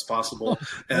himself, if that's possible,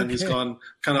 and he's gone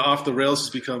kind of off the rails.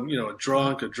 He's become, a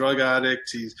drunk, a drug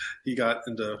addict. He got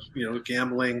into,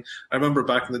 gambling. I remember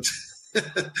back in the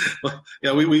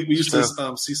we used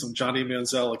to see some Johnny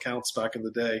Manziel accounts back in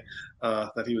the day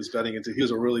that he was betting into. He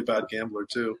was a really bad gambler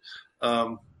too.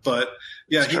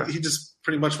 He just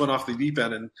pretty much went off the deep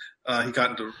end, and he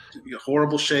got into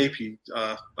horrible shape. He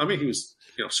was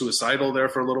suicidal there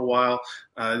for a little while.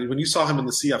 When you saw him in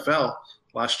the CFL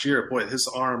last year, boy, his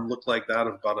arm looked like that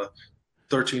of about a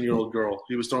 13-year-old girl.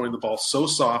 He was throwing the ball so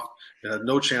soft, and had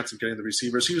no chance of getting the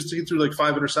receivers. He threw like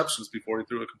 5 interceptions before he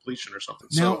threw a completion or something.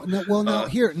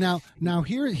 Here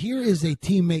is a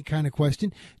teammate kind of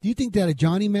question. Do you think that a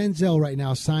Johnny Manziel right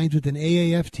now signs with an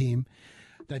AAF team,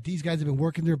 that these guys have been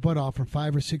working their butt off for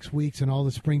 5 or 6 weeks and all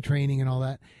the spring training and all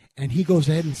that, and he goes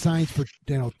ahead and signs for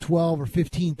 12 or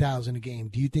 15,000 a game?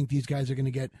 Do you think these guys are going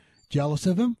to get jealous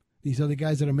of him? These other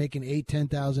guys that are making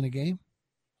 8,000-10,000 a game?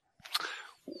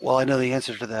 Well, I know the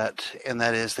answer to that, and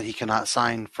that is that he cannot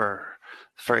sign for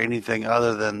anything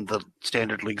other than the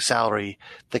standard league salary.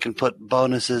 They can put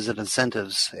bonuses and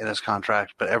incentives in his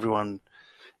contract, but everyone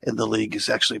in the league is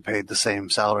actually paid the same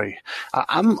salary.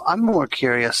 I'm more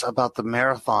curious about the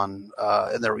marathon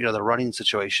and the running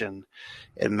situation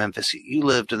in Memphis. You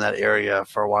lived in that area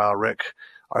for a while, Rick.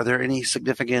 Are there any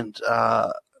significant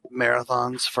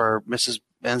marathons for Mrs.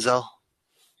 Manziel?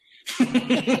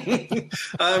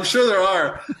 I'm sure there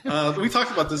are. We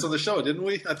talked about this on the show, didn't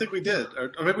we? I think we did.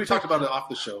 Or maybe we talked about it off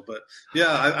the show. But,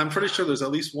 I'm pretty sure there's at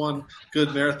least one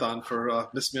good marathon for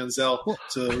Miss Manziel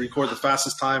to record the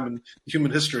fastest time in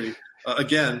human history.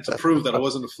 again to prove that it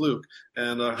wasn't a fluke.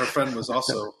 And her friend was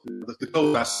also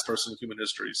the fastest person in human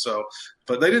history. So,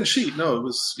 but they didn't cheat. No, it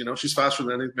was, she's faster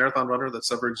than any marathon runner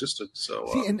that's ever existed. So,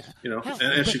 and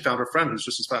she found her friend who's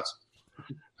just as fast.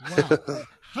 Wow.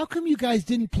 How come you guys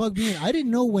didn't plug me in? I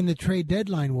didn't know when the trade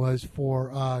deadline was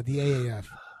for the AAF.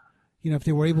 If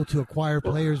they were able to acquire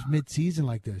players mid-season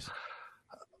like this.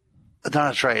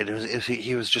 Not a trade.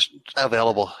 He was just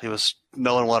available.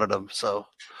 No one wanted him. So,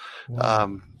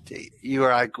 wow. You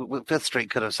or I, Fifth Street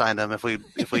could have signed him if we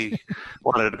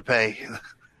wanted to pay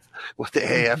what the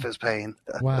AAF is paying.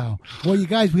 Wow. Well, you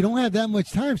guys, we don't have that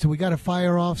much time, so we got to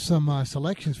fire off some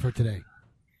selections for today.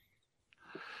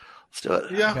 Let's do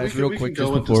it. Yeah, guys, real quick,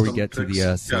 just before we get to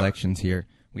the selections here,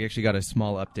 we actually got a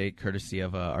small update courtesy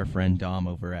of our friend Dom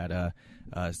over at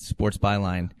Sports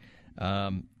Byline.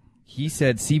 He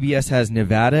said CBS has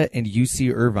Nevada and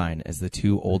UC Irvine as the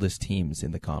two oldest teams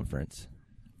in the conference.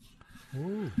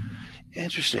 Ooh.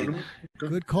 Interesting.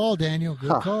 Good call, Daniel.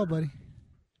 Good call, buddy.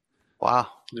 Wow.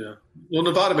 Yeah. Well,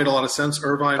 Nevada made a lot of sense.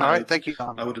 Irvine, all right, thank you.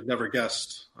 I would have never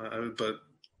guessed. But,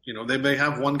 they may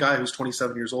have one guy who's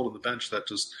 27 years old on the bench that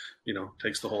just,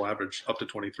 takes the whole average up to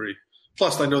 23.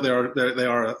 Plus, I know they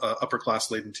are a upper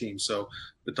class laden team, so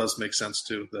it does make sense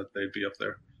too that they'd be up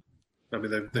there. I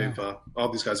mean, they've all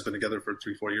these guys have been together for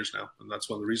 3-4 years now, and that's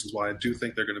one of the reasons why I do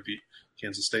think they're going to beat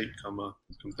Kansas State come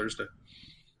Thursday.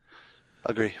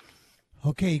 Agree.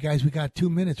 Okay, you guys, we got 2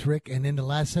 minutes, Rick, and then the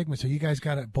last segment. So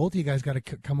both of you guys got to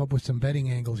come up with some betting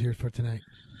angles here for tonight.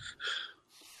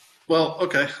 Well,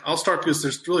 okay, I'll start because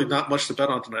there's really not much to bet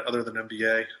on tonight other than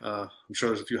NBA. I'm sure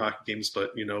there's a few hockey games,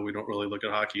 but we don't really look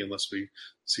at hockey unless we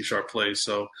see sharp plays.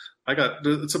 So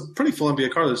it's a pretty full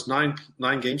NBA card. There's nine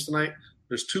games tonight.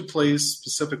 There's 2 plays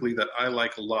specifically that I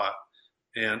like a lot,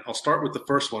 and I'll start with the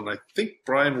first one. I think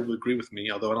Brian will agree with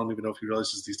me, although I don't even know if he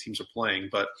realizes these teams are playing,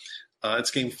 but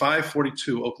it's game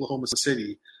 542, Oklahoma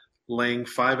City laying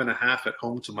 5.5 at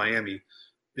home to Miami.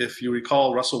 If you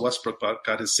recall, Russell Westbrook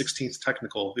got his 16th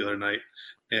technical the other night,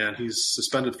 and he's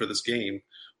suspended for this game,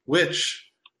 which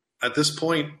at this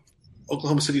point,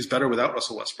 Oklahoma City is better without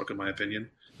Russell Westbrook, in my opinion.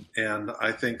 And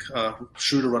I think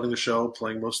Schroeder running the show,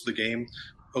 playing most of the game.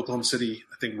 Oklahoma City,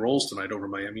 I think, rolls tonight over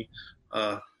Miami.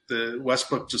 The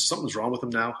Westbrook, just something's wrong with him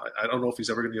now. I don't know if he's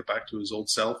ever going to get back to his old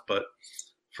self, but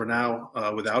for now,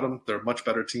 without him, they're a much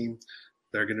better team.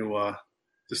 They're going to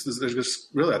I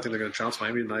think they're going to trounce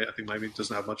Miami tonight. I think Miami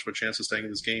doesn't have much of a chance of staying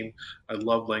in this game. I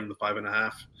love laying the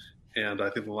 5.5, and I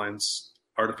think the line's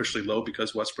artificially low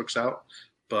because Westbrook's out.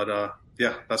 But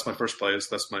that's my first play.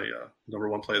 That's my number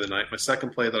one play of the night. My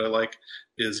second play that I like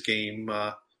is game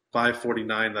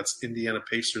 549. That's Indiana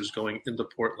Pacers going into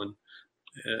Portland.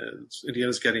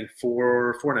 Indiana's getting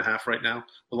 4.5 right now.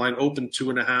 The line opened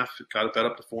 2.5. It got it bet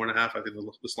up to 4.5. I think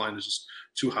this line is just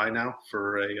too high now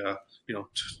for a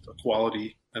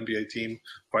quality NBA team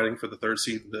fighting for the third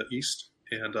seed in the East.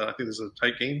 And I think this is a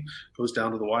tight game. Goes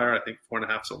down to the wire. I think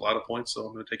 4.5 is a lot of points, so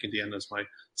I'm going to take Indiana as my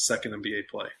second NBA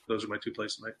play. Those are my 2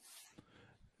 plays tonight.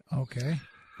 Okay,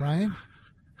 Brian.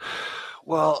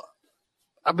 Well,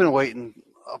 I've been waiting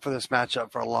for this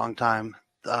matchup for a long time.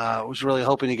 I was really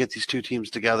hoping to get these 2 teams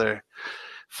together,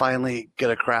 finally get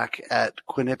a crack at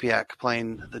Quinnipiac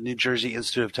playing the New Jersey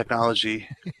Institute of Technology.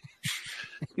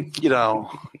 I don't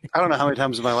know how many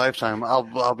times in my lifetime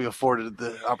I'll be afforded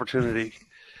the opportunity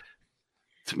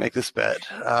to make this bet.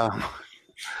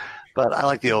 But I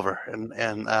like the over in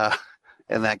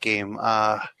that game.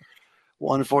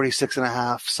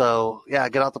 146.5. So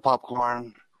get out the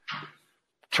popcorn.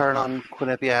 Turn on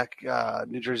Quinnipiac,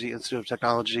 New Jersey Institute of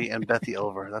Technology, and bet the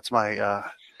over. That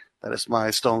is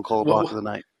my stone cold lock of the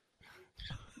night.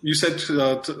 You said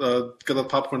get the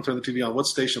popcorn, turn the TV on. What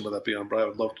station would that be on, Brian? I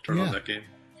would love to turn on that game.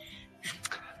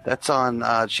 That's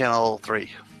on Channel 3.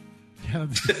 Hey!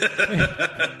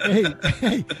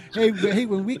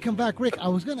 When we come back, Rick,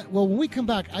 when we come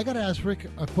back, I got to ask Rick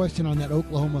a question on that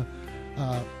Oklahoma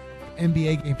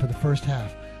NBA game for the first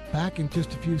half. Back in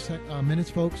just a few minutes,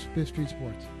 folks. Fifth Street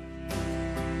Sports.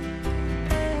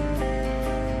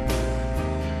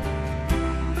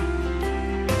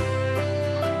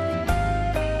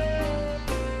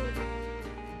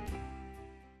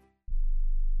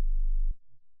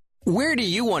 Where do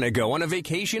you want to go on a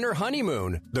vacation or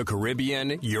honeymoon? The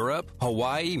Caribbean, Europe,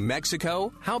 Hawaii,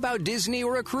 Mexico? How about Disney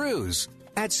or a cruise?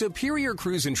 At Superior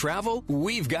Cruise and Travel,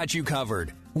 we've got you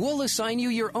covered. We'll assign you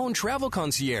your own travel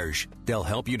concierge. They'll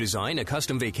help you design a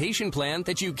custom vacation plan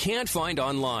that you can't find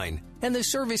online. And the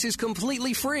service is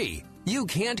completely free. You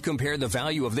can't compare the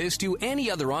value of this to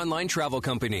any other online travel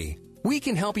company. We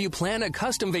can help you plan a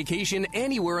custom vacation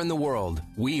anywhere in the world.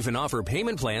 We even offer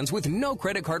payment plans with no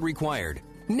credit card required.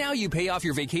 Now you pay off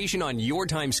your vacation on your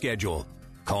time schedule.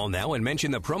 Call now and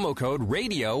mention the promo code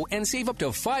RADIO and save up to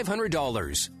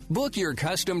 $500. Book your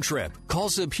custom trip. Call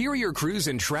Superior Cruise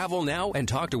and Travel now and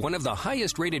talk to one of the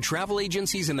highest-rated travel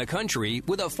agencies in the country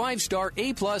with a 5-star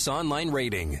A+ online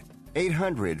rating.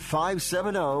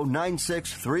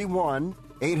 800-570-9631.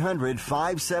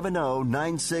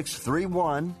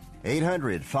 800-570-9631.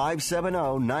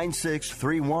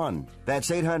 800-570-9631.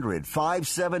 That's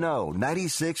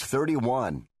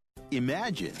 800-570-9631.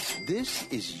 Imagine this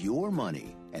is your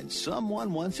money and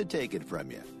someone wants to take it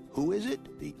from you. Who is it?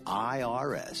 The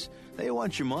IRS. They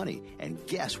want your money, and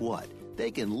guess what? They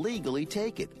can legally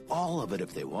take it, all of it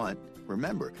if they want.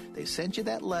 Remember, they sent you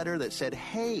that letter that said,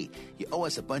 hey, you owe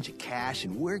us a bunch of cash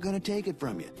and we're going to take it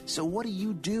from you. So what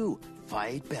do?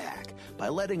 Fight back by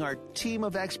letting our team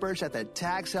of experts at the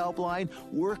Tax Helpline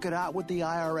work it out with the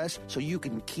IRS so you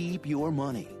can keep your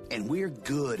money. And we're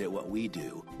good at what we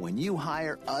do. When you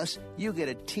hire us, you get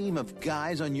a team of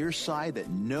guys on your side that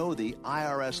know the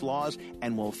IRS laws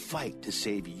and will fight to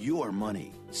save your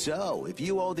money. So, if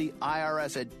you owe the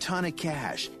IRS a ton of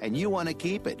cash and you want to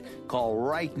keep it, call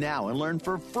right now and learn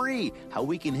for free how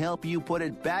we can help you put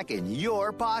it back in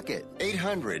your pocket.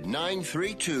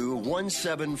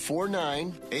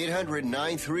 800-932-1749.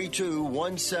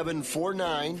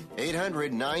 800-932-1749.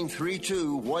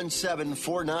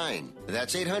 800-932-1749.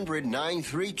 That's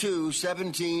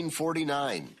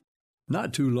 800-932-1749.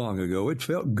 Not too long ago, it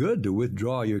felt good to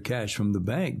withdraw your cash from the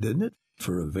bank, didn't it?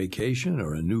 For a vacation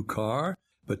or a new car.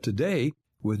 But today,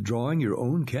 withdrawing your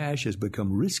own cash has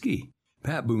become risky.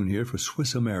 Pat Boone here for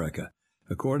Swiss America.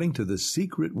 According to The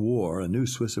Secret War, a new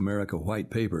Swiss America white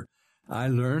paper, I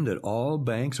learned that all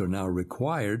banks are now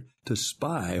required to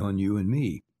spy on you and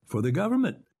me for the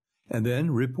government, and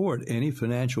then report any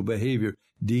financial behavior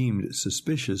deemed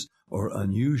suspicious or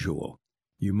unusual.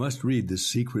 You must read The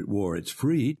Secret War. It's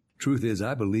free. Truth is,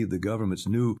 I believe the government's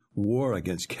new war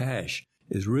against cash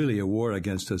is really a war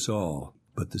against us all.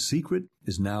 But the secret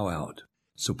is now out.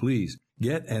 So please,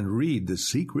 get and read The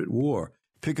Secret War.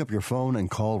 Pick up your phone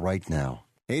and call right now.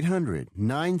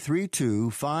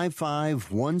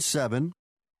 800-932-5517.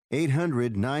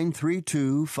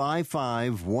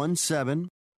 800-932-5517.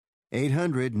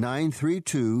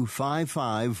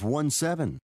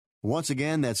 800-932-5517. Once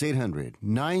again, that's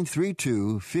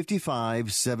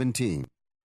 800-932-5517.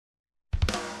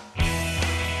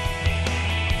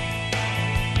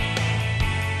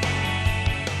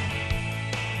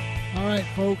 All right,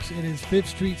 folks, it is 5th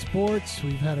Street Sports.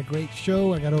 We've had a great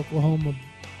show. I got Oklahoma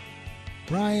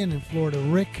Brian and Florida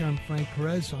Rick. I'm Frank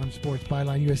Perez on Sports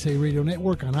Byline USA Radio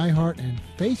Network on iHeart and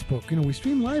Facebook. You know, we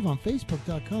stream live on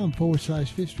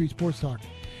Facebook.com/5th Street Sports Talk.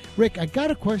 Rick, I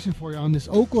got a question for you on this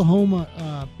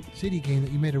Oklahoma City game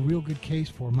that you made a real good case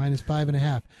for,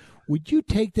 -5.5. Would you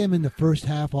take them in the first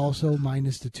half also,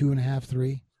 minus the 2.5,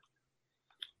 3?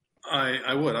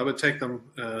 I would. I would take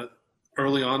them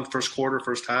early on, first quarter,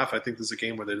 first half. I think this is a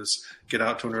game where they just get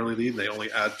out to an early lead and they only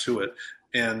add to it.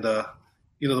 And,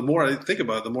 you know, the more I think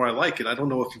about it, the more I like it. I don't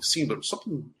know if you've seen, but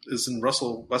something is in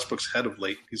Russell Westbrook's head of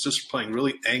late. He's just playing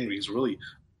really angry. He's a really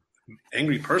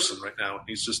angry person right now.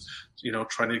 He's just, you know,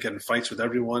 trying to get in fights with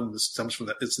everyone. This stems from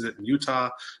that incident in Utah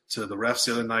to the refs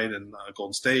the other night in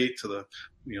Golden State to the,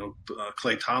 you know,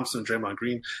 Klay Thompson, Draymond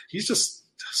Green. He's just,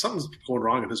 something's going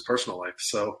wrong in his personal life.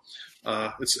 So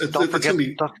it's going to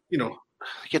be, you know.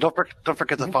 Yeah, don't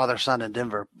forget the father-son in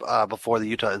Denver before the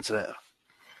Utah incident.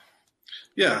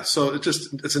 Yeah, so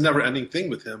it's a never-ending thing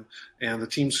with him, and the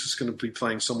team's just going to be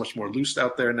playing so much more loose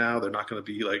out there now. They're not going to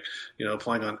be like, you know,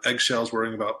 playing on eggshells,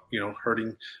 worrying about, you know,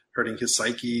 hurting his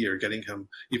psyche or getting him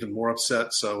even more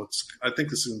upset. So I think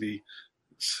this is going to be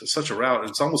such a rout.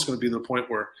 It's almost going to be to the point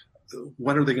where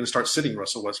when are they going to start sitting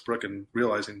Russell Westbrook and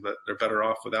realizing that they're better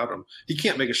off without him? He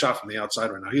can't make a shot from the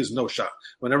outside right now. He has no shot.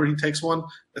 Whenever he takes one,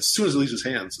 as soon as it leaves his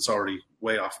hands, it's already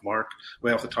way off mark,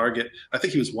 way off the target. I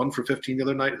think he was 1 for 15 the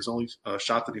other night. His only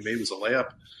shot that he made was a layup.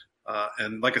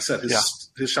 And like I said,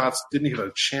 his shots didn't even have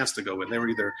a chance to go in. They were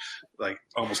either like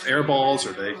almost air balls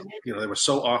or they were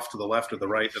so off to the left or the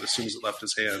right that as soon as it left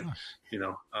his hand,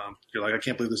 you're like, I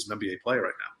can't believe this is an NBA player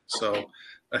right now. So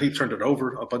he turned it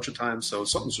over a bunch of times, so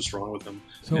something's just wrong with him.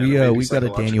 So we've got a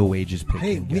Daniel Wages pick.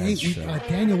 Hey,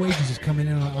 Daniel Wages is coming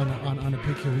in on a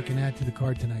pick here we can add to the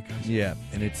card tonight, guys. Yeah,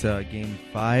 and it's game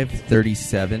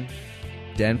 537,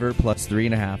 Denver plus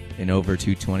 3.5 and over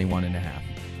 221.5.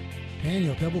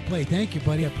 Daniel, double play. Thank you,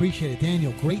 buddy. I appreciate it.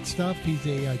 Daniel, great stuff. He's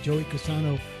a Joey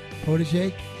Cassano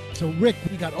protege. So, Rick,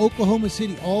 we got Oklahoma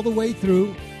City all the way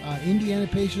through. Indiana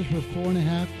Pacers for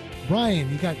 4.5. Brian,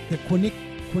 you got the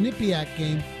Quinnipiac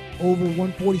game over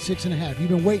 146.5. You've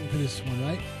been waiting for this one,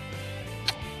 right?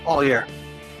 All year.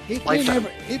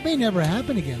 It may never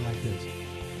happen again like this.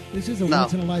 This is a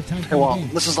once in a lifetime kind of game.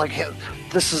 This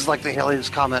is like the Halley's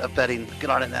Comet of betting. Get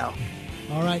on it now.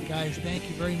 All right, guys. Thank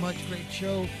you very much. Great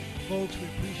show, folks. We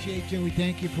appreciate you, and we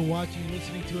thank you for watching and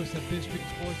listening to us at Fifth Street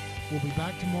Sports. We'll be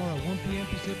back tomorrow at 1 p.m.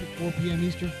 Pacific, 4 p.m.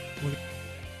 Eastern.